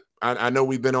 I know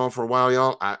we've been on for a while,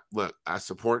 y'all. I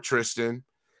support Tristan.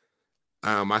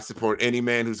 I support any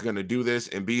man who's going to do this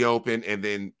and be open and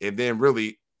then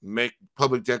really make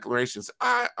public declarations.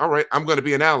 All right, I'm going to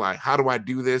be an ally. How do I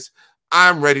do this?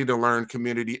 I'm ready to learn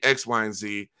community X, Y, and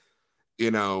Z.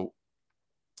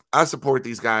 I support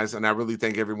these guys, and I really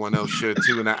think everyone else should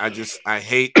too. And I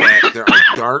hate that there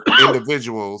are dark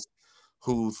individuals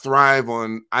who thrive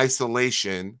on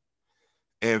isolation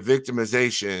and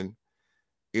victimization.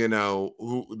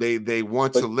 Who they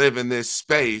want to live in this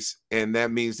space, and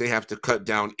that means they have to cut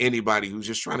down anybody who's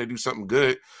just trying to do something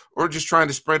good or just trying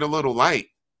to spread a little light.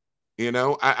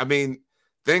 I mean,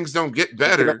 things don't get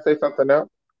better. Can I say something else?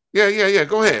 Yeah.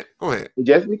 Go ahead.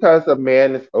 Just because a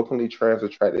man is openly trans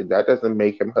attracted, that doesn't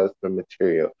make him husband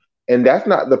material. And that's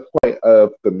not the point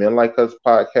of the Men Like Us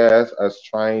podcast, us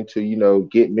trying to,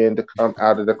 get men to come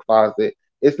out of the closet.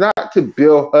 It's not to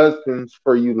build husbands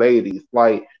for you ladies.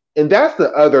 And that's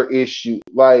the other issue.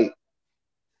 Like,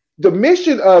 the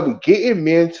mission of getting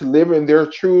men to live in their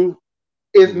truth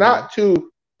is not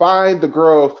to find the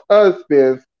girl's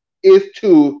husbands, is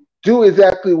to do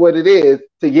exactly what it is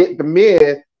to get the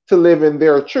men to live in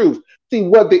their truth. See,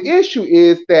 what the issue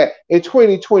is that in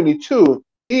 2022,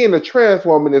 being a trans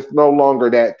woman is no longer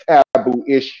that taboo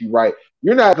issue, right?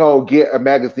 You're not going to get a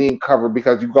magazine cover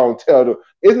because you're going to tell them.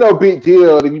 It's no big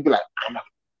deal. And you be like,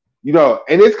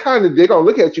 and it's kind of, they're going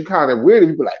to look at you kind of weird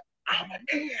and you be like, I'm a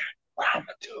man, what I'm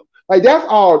going to do? Like, that's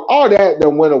all that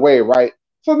done went away, right?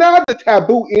 So now the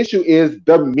taboo issue is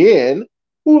the men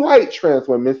who like trans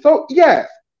women. So, yes,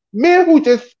 men who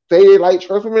just say they like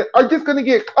trans women are just going to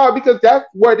get caught because that's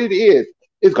what it is.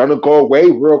 It's going to go away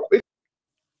real quickly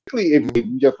if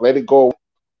you just let it go.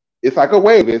 It's like a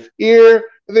wave. It's here,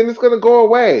 and then it's going to go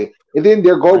away. and then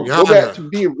they'll go back Brianna. to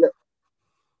being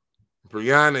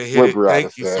Brianna hit what it. Brianna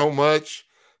Thank you said. so much.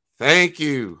 Thank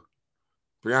you.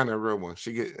 Brianna, a real one.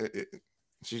 She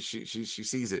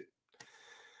sees it.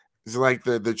 It's like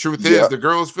the truth is Yeah, the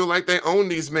girls feel like they own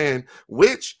these men,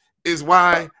 which is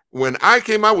why when I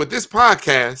came out with this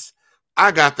podcast,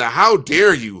 I got the how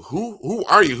dare you? Who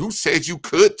are you? Who said you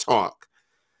could talk?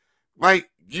 Like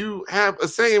you have a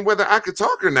saying whether I could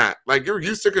talk or not. Like you're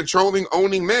used to controlling,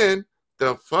 owning men.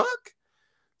 The fuck?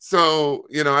 So,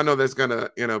 I know there's gonna,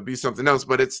 be something else,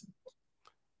 but it's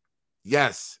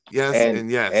yes, and and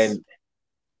yes.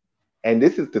 and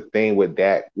this is the thing with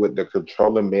the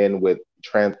controlling men with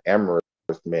transamorous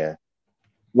men.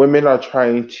 Women are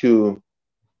trying to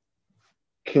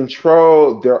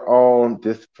control their own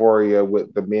dysphoria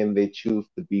with the men they choose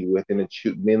to be with and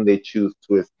the men they choose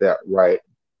to accept, right?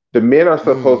 The men are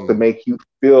supposed to make you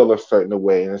feel a certain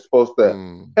way and it's supposed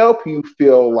to help you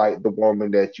feel like the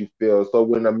woman that you feel. So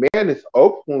when a man is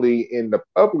openly in the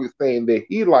public saying that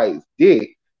he likes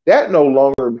dick, that no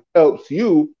longer helps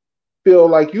you feel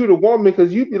like you the woman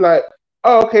because you be like,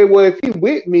 oh, okay, well, if he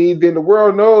with me, then the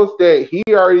world knows that he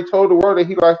already told the world that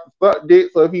he likes to suck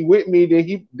dick. So if he with me,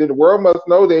 then the world must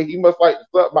know that he must like to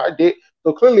suck my dick.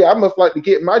 So clearly, I must like to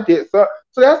get my dick sucked.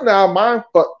 So that's now mind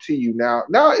fuck to you. Now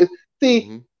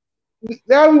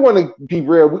we want to be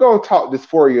real. We're gonna talk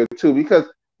dysphoria too because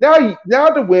now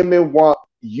the women want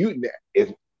you.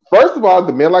 First of all,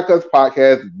 the Men Like Us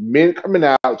podcast, men coming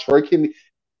out. Troy Kennedy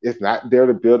is not there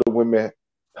to build a women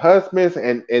husbands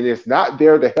and it's not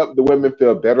there to help the women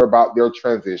feel better about their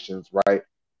transitions, right?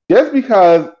 Just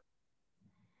because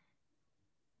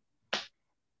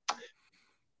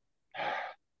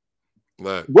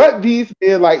what these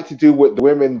men like to do with the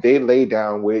women they lay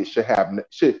down with should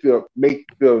make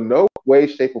you feel no way,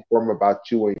 shape, or form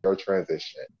about you and your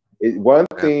transition. One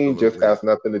thing just has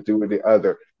nothing to do with the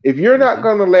other. If you're not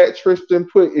gonna let Tristan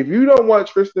if you don't want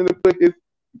Tristan to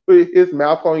put his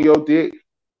mouth on your dick,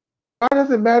 why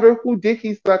does it matter who dick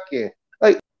he's sucking?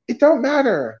 Like, it don't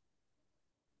matter.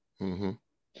 And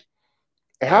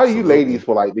how you ladies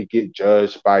will like to get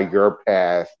judged by your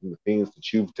past and the things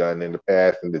that you've done in the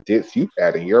past and the dicks you've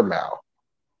had in your mouth.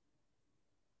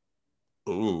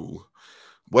 Ooh.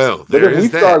 Well, but if we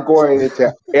start going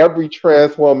into every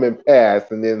trans woman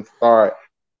past and then start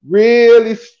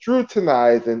really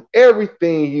scrutinizing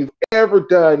everything you've ever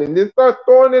done and then start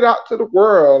throwing it out to the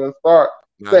world and start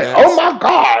saying, oh my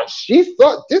gosh, she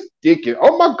sucked this dick in.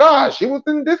 Oh my gosh, she was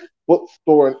in this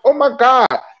bookstore. And oh my God,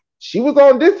 she was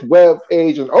on this web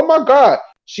page. And oh my God,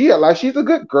 she's a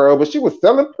good girl, but she was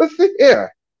selling pussy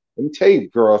here. Let me tell you,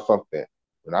 girl, something.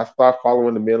 When I start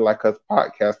following the Men Like Us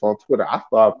podcast on Twitter, I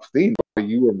start seeing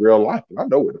you in real life. And I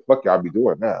know what the fuck y'all be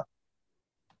doing now.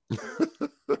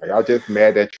 Y'all just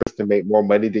mad that Tristan made more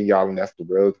money than y'all, and that's the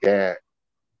real gag.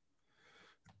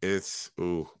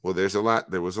 Well, there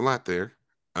was a lot there.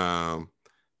 And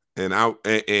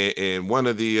one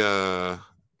of the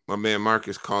my man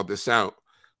Marcus called this out.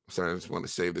 I'm sorry, I just want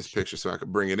to save this picture so I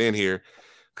could bring it in here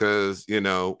because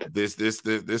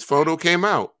this photo came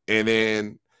out, and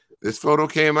then this photo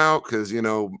came out because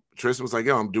Tristan was like,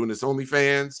 "Yo, I'm doing this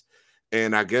OnlyFans,"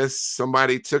 and I guess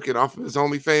somebody took it off of his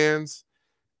OnlyFans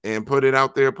and put it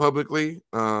out there publicly.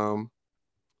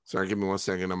 Sorry, give me 1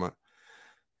 second.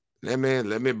 Let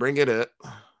me bring it up.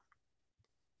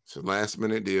 It's a last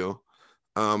minute deal.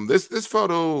 This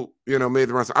photo, made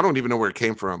the rounds. I don't even know where it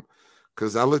came from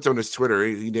because I looked on his Twitter.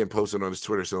 He didn't post it on his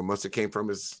Twitter, so it must have came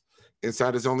from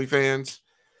inside his OnlyFans.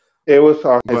 It was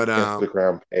on his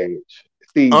Instagram page.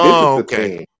 See, this is the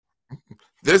thing.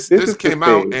 This came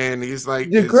out, and he's like,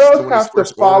 the girls have to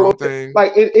follow thing.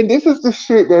 Like, and this is the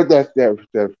shit that's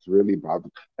really bothering.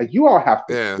 Like, you all have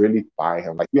to really find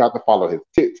him. Like, you have to follow his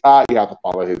TikTok, you have to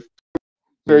follow his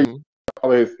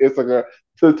follow his Instagram.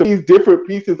 So these different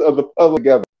pieces of the puzzle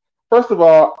together. First of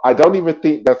all, I don't even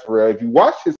think that's real. If you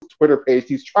watch his Twitter page,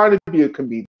 he's trying to be a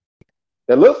comedian.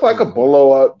 That looks like a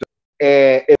blow up,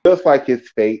 and it looks like it's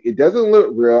fake. It doesn't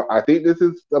look real. I think this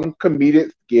is some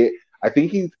comedic skit. I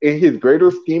think he's in his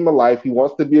greater scheme of life. He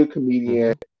wants to be a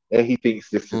comedian, and he thinks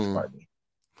this is funny.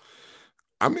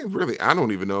 I mean, really, I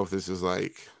don't even know if this is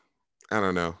like, I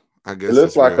don't know. I guess it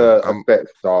looks like a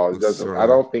sex doll. I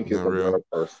don't think it's a real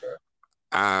person.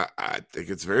 I think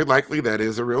it's very likely that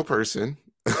is a real person.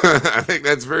 I think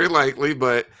that's very likely,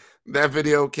 but that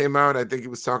video came out. I think he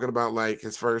was talking about like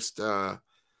his first, what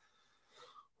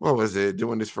was it?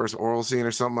 Doing his first oral scene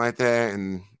or something like that.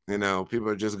 And, people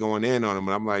are just going in on him.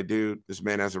 And I'm like, dude, this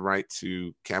man has a right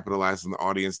to capitalize on the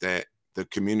audience that the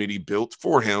community built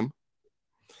for him.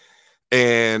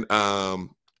 And, I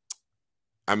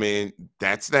mean,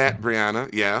 that's that, Brianna.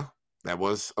 Yeah. That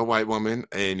was a white woman,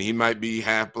 and he might be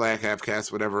half black, half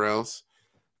caste, whatever else.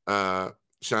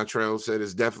 Chantrell said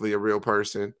is definitely a real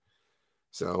person.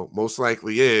 So most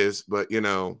likely is, but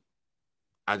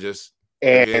I just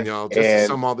again, And y'all, just to and,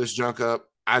 sum all this junk up,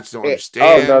 I just don't oh no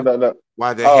understand no no.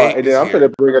 why the Oh, hate and is then I'm going to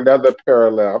here. bring another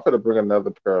parallel. I'm going to bring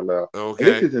another parallel, and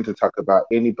this Okay. isn't to talk about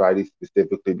anybody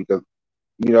specifically because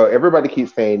everybody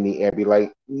keeps saying Niambi.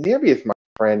 Like Niambi is my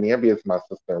friend. Niambi is my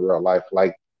sister in real life.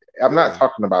 Like I'm not Yeah.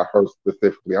 talking about her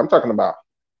specifically. I'm talking about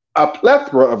a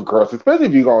plethora of girls, especially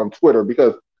if you go on Twitter,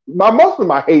 because most of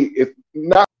my hate is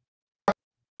not. Most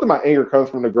of my anger comes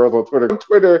from the girls on Twitter. On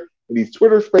Twitter, in these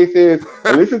Twitter spaces,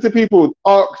 and listen to people who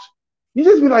talk. You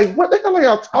just be like, what the hell are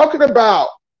y'all talking about?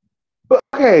 But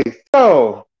okay,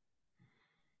 so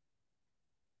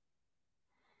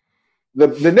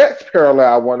the next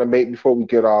parallel I want to make before we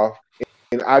get off,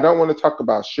 and I don't want to talk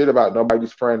about shit about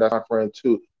nobody's friend. That's my friend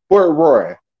too. But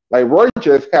Roy, like Roy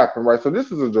just happened, right? So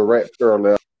this is a direct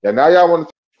parallel. And now y'all want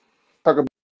to talk about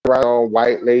around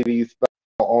white ladies stuff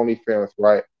on OnlyFans,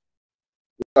 right?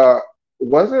 Uh,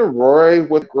 wasn't Roy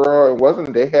with girl and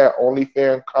wasn't they had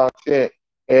OnlyFans content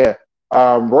and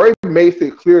Roy makes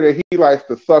it clear that he likes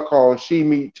to suck on she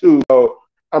meat too. So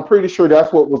I'm pretty sure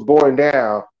that's what was going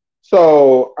down.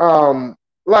 So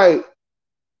like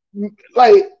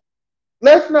like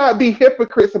let's not be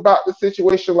hypocrites about the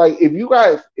situation. Like if you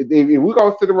guys if we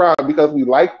gonna sit around because we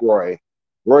like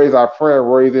Roy's our friend,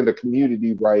 Roy's in the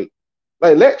community, right?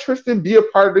 Like let Tristan be a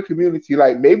part of the community.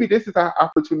 Like maybe this is our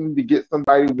opportunity to get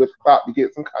somebody with clout to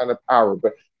get some kind of power.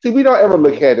 But see, we don't ever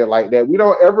look at it like that. We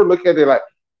don't ever look at it like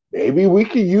maybe we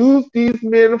can use these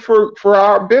men for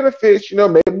our benefits.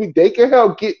 Maybe they can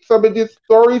help get some of these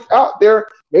stories out there.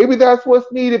 Maybe that's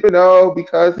what's needed. But no,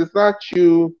 because it's not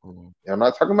you. I'm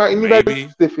not talking about anybody Maybe.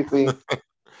 specifically.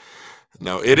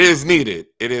 No, it is needed.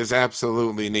 It is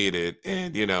absolutely needed.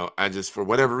 And, I just, for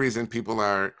whatever reason, people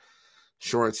are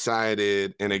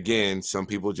short-sighted. And again, some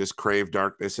people just crave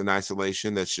darkness and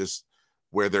isolation. That's just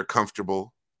where they're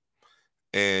comfortable.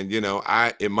 And,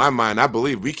 in my mind, I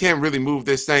believe we can't really move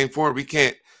this thing forward. We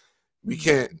can't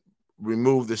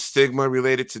remove the stigma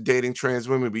related to dating trans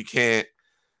women. We can't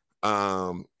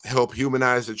help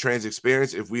humanize the trans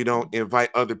experience if we don't invite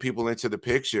other people into the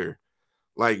picture.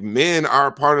 Like men are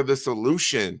part of the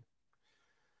solution.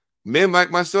 Men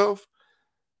like myself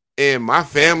and my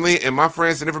family and my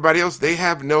friends and everybody else, they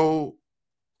have no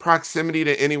proximity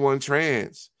to anyone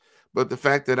trans. But the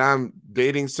fact that I'm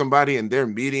dating somebody and they're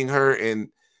meeting her and,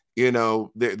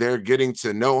 they're getting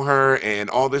to know her and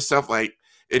all this stuff, like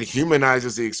it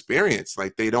humanizes the experience.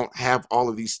 Like they don't have all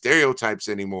of these stereotypes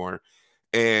anymore.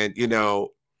 And,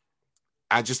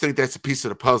 I just think that's a piece of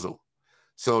the puzzle.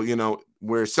 So,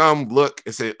 where some look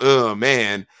and say, oh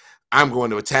man, I'm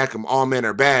going to attack them. All men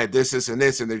are bad, this, and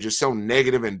this. And they're just so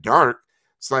negative and dark.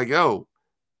 It's like, yo,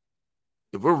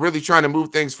 if we're really trying to move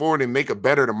things forward and make a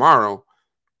better tomorrow,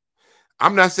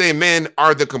 I'm not saying men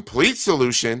are the complete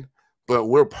solution, but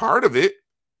we're part of it.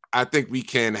 I think we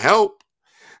can help.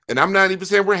 And I'm not even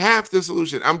saying we're half the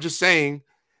solution. I'm just saying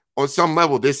on some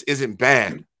level, this isn't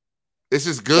bad. This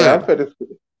is good.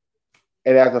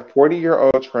 And as a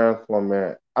 40-year-old trans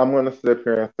woman, I'm going to sit up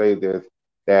here and say this,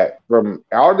 that from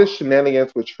all the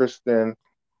shenanigans with Tristan,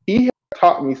 he has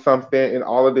taught me something in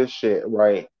all of this shit,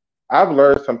 right? I've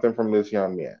learned something from this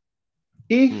young man.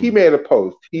 He made a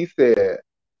post. He said,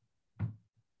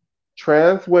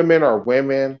 trans women are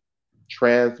women,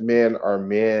 trans men are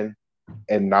men,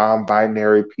 and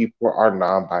non-binary people are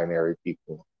non-binary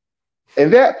people.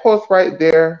 And that post right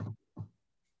there,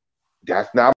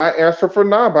 that's not my answer for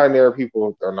non-binary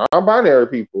people. They're non-binary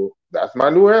people. That's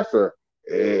my new answer.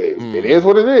 It is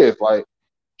what it is. Like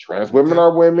trans women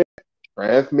are women,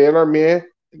 trans men are men,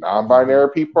 non-binary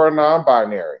people are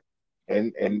non-binary.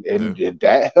 And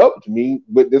that helped me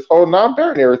with this whole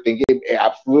non-binary thing. It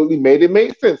absolutely made it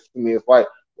make sense to me. It's like,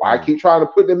 why I keep trying to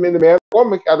put them in the man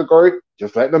woman category?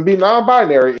 Just let them be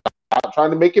non-binary. I'm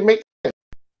trying to make it make sense.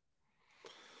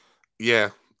 Yeah.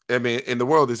 I mean, and the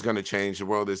world is going to change. The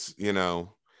world is,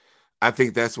 I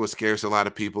think that's what scares a lot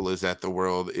of people is that the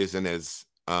world isn't as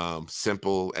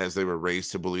simple as they were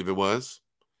raised to believe it was.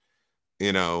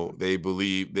 They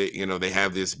believe that, they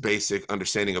have this basic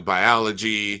understanding of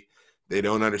biology. They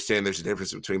don't understand there's a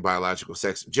difference between biological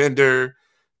sex and gender,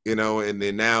 and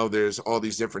then now there's all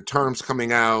these different terms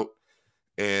coming out.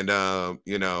 And,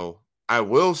 I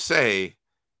will say,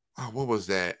 what was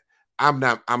that? I'm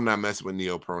not messing with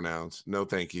neo-pronouns. No,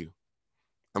 thank you.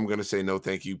 I'm going to say no,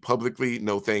 thank you publicly.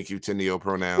 No, thank you to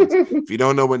neo-pronouns. If you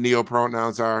don't know what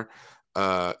neo-pronouns are,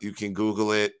 you can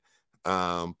Google it.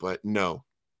 But no,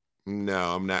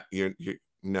 I'm not. You're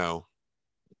no.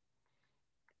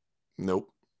 Nope.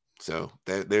 So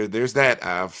there's that.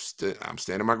 I'm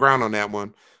standing my ground on that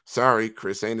one. Sorry,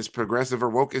 Chris ain't as progressive or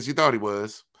woke as you thought he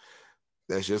was.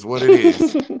 That's just what it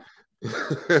is.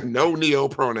 No neo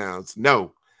pronouns.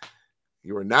 No,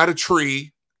 you are not a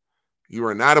tree. You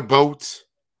are not a boat.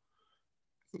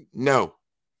 No.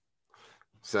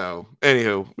 So,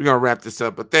 anywho, we're gonna wrap this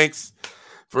up. But thanks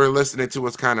for listening to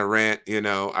us kind of rant. You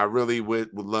know, I really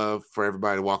would love for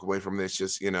everybody to walk away from this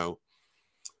just,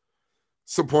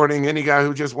 supporting any guy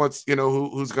who just wants,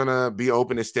 who's gonna be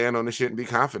open and stand on the shit and be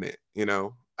confident.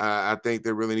 I think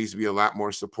there really needs to be a lot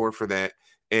more support for that.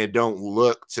 And don't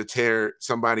look to tear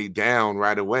somebody down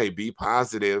right away. Be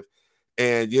positive.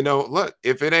 And, look,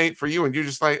 if it ain't for you and you're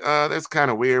just like, that's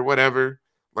kind of weird, whatever,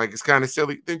 like it's kind of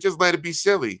silly, then just let it be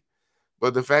silly.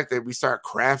 But the fact that we start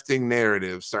crafting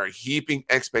narratives, start heaping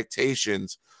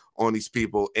expectations on these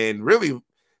people, and really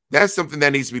that's something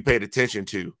that needs to be paid attention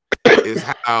to, is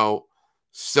how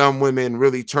some women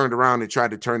really turned around and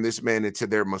tried to turn this man into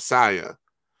their messiah.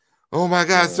 Oh my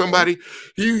God, somebody,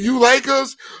 you like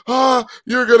us?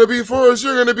 You're going to be for us.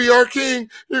 You're going to be our king.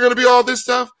 You're going to be all this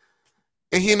stuff.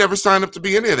 And he never signed up to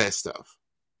be any of that stuff.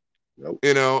 Nope.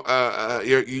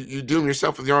 You doom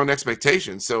yourself with your own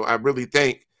expectations. So I really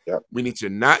think we need to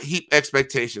not heap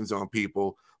expectations on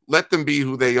people. Let them be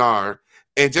who they are.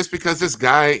 And just because this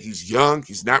guy, he's young,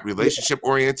 he's not relationship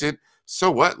oriented. So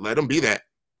what? Let him be that.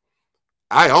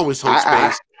 I always hold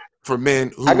space for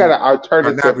men who I got an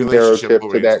alternative narrative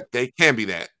to that. They can be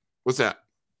that. What's that?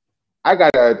 I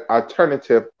got an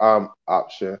alternative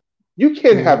option. You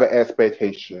can have an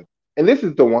expectation, and this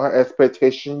is the one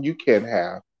expectation you can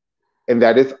have, and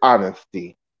that is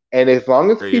honesty. And as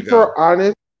long as people are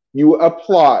honest, you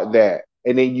applaud that,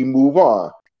 and then you move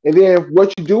on. And then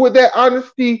what you do with that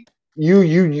honesty,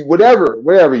 you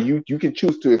whatever you can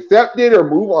choose to accept it or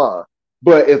move on.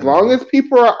 But as long as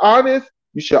people are honest,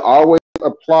 you should always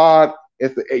applaud.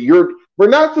 We're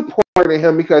not supporting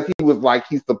him because he was like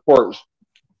he supports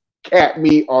cat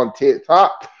meat on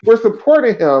TikTok. We're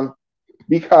supporting him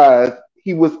because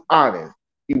he was honest.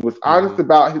 He was honest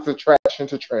about his attraction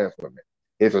to trans women.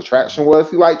 His attraction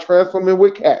was he liked trans women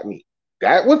with cat meat.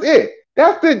 That was it.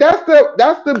 That's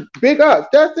the big ups.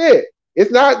 That's it.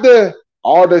 It's not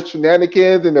all the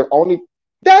shenanigans and the only.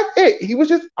 That's it. He was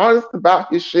just honest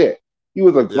about his shit. He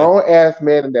was a grown ass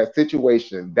man in that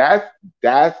situation. That's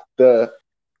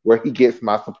where he gets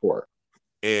my support.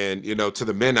 And to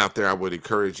the men out there, I would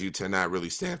encourage you to not really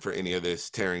stand for any of this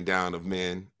tearing down of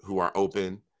men who are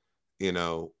open.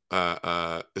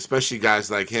 Especially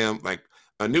guys like him, like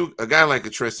a guy like a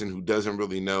Tristan who doesn't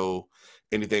really know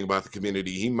anything about the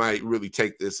community. He might really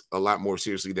take this a lot more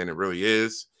seriously than it really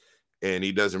is. And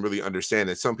he doesn't really understand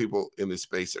that some people in this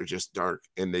space are just dark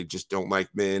and they just don't like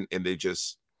men, and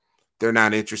they're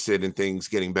not interested in things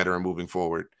getting better and moving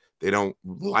forward. They don't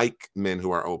like men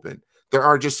who are open. There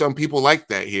are just some people like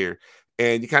that here,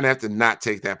 and you kind of have to not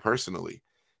take that personally.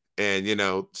 And,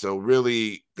 so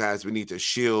really, guys, we need to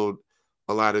shield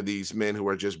a lot of these men who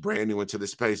are just brand new into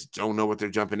this space, don't know what they're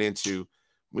jumping into.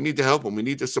 We need to help them. We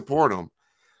need to support them,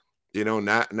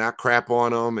 not crap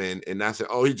on them and not say,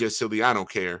 oh, he's just silly, I don't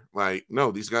care. Like,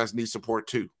 no, these guys need support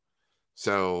too.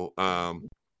 So,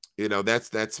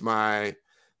 that's my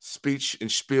speech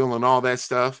and spiel and all that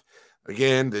stuff.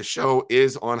 Again, the show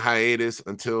is on hiatus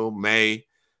until May.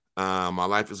 My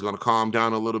life is going to calm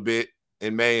down a little bit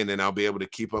in May, and then I'll be able to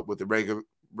keep up with the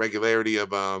regularity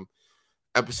of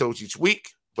episodes each week.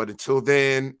 But until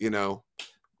then,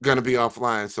 going to be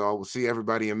offline. So I will see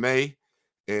everybody in May.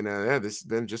 And this has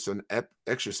been just an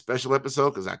extra special episode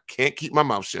because I can't keep my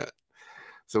mouth shut.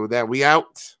 So with that, we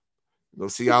out. We'll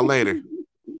see y'all later.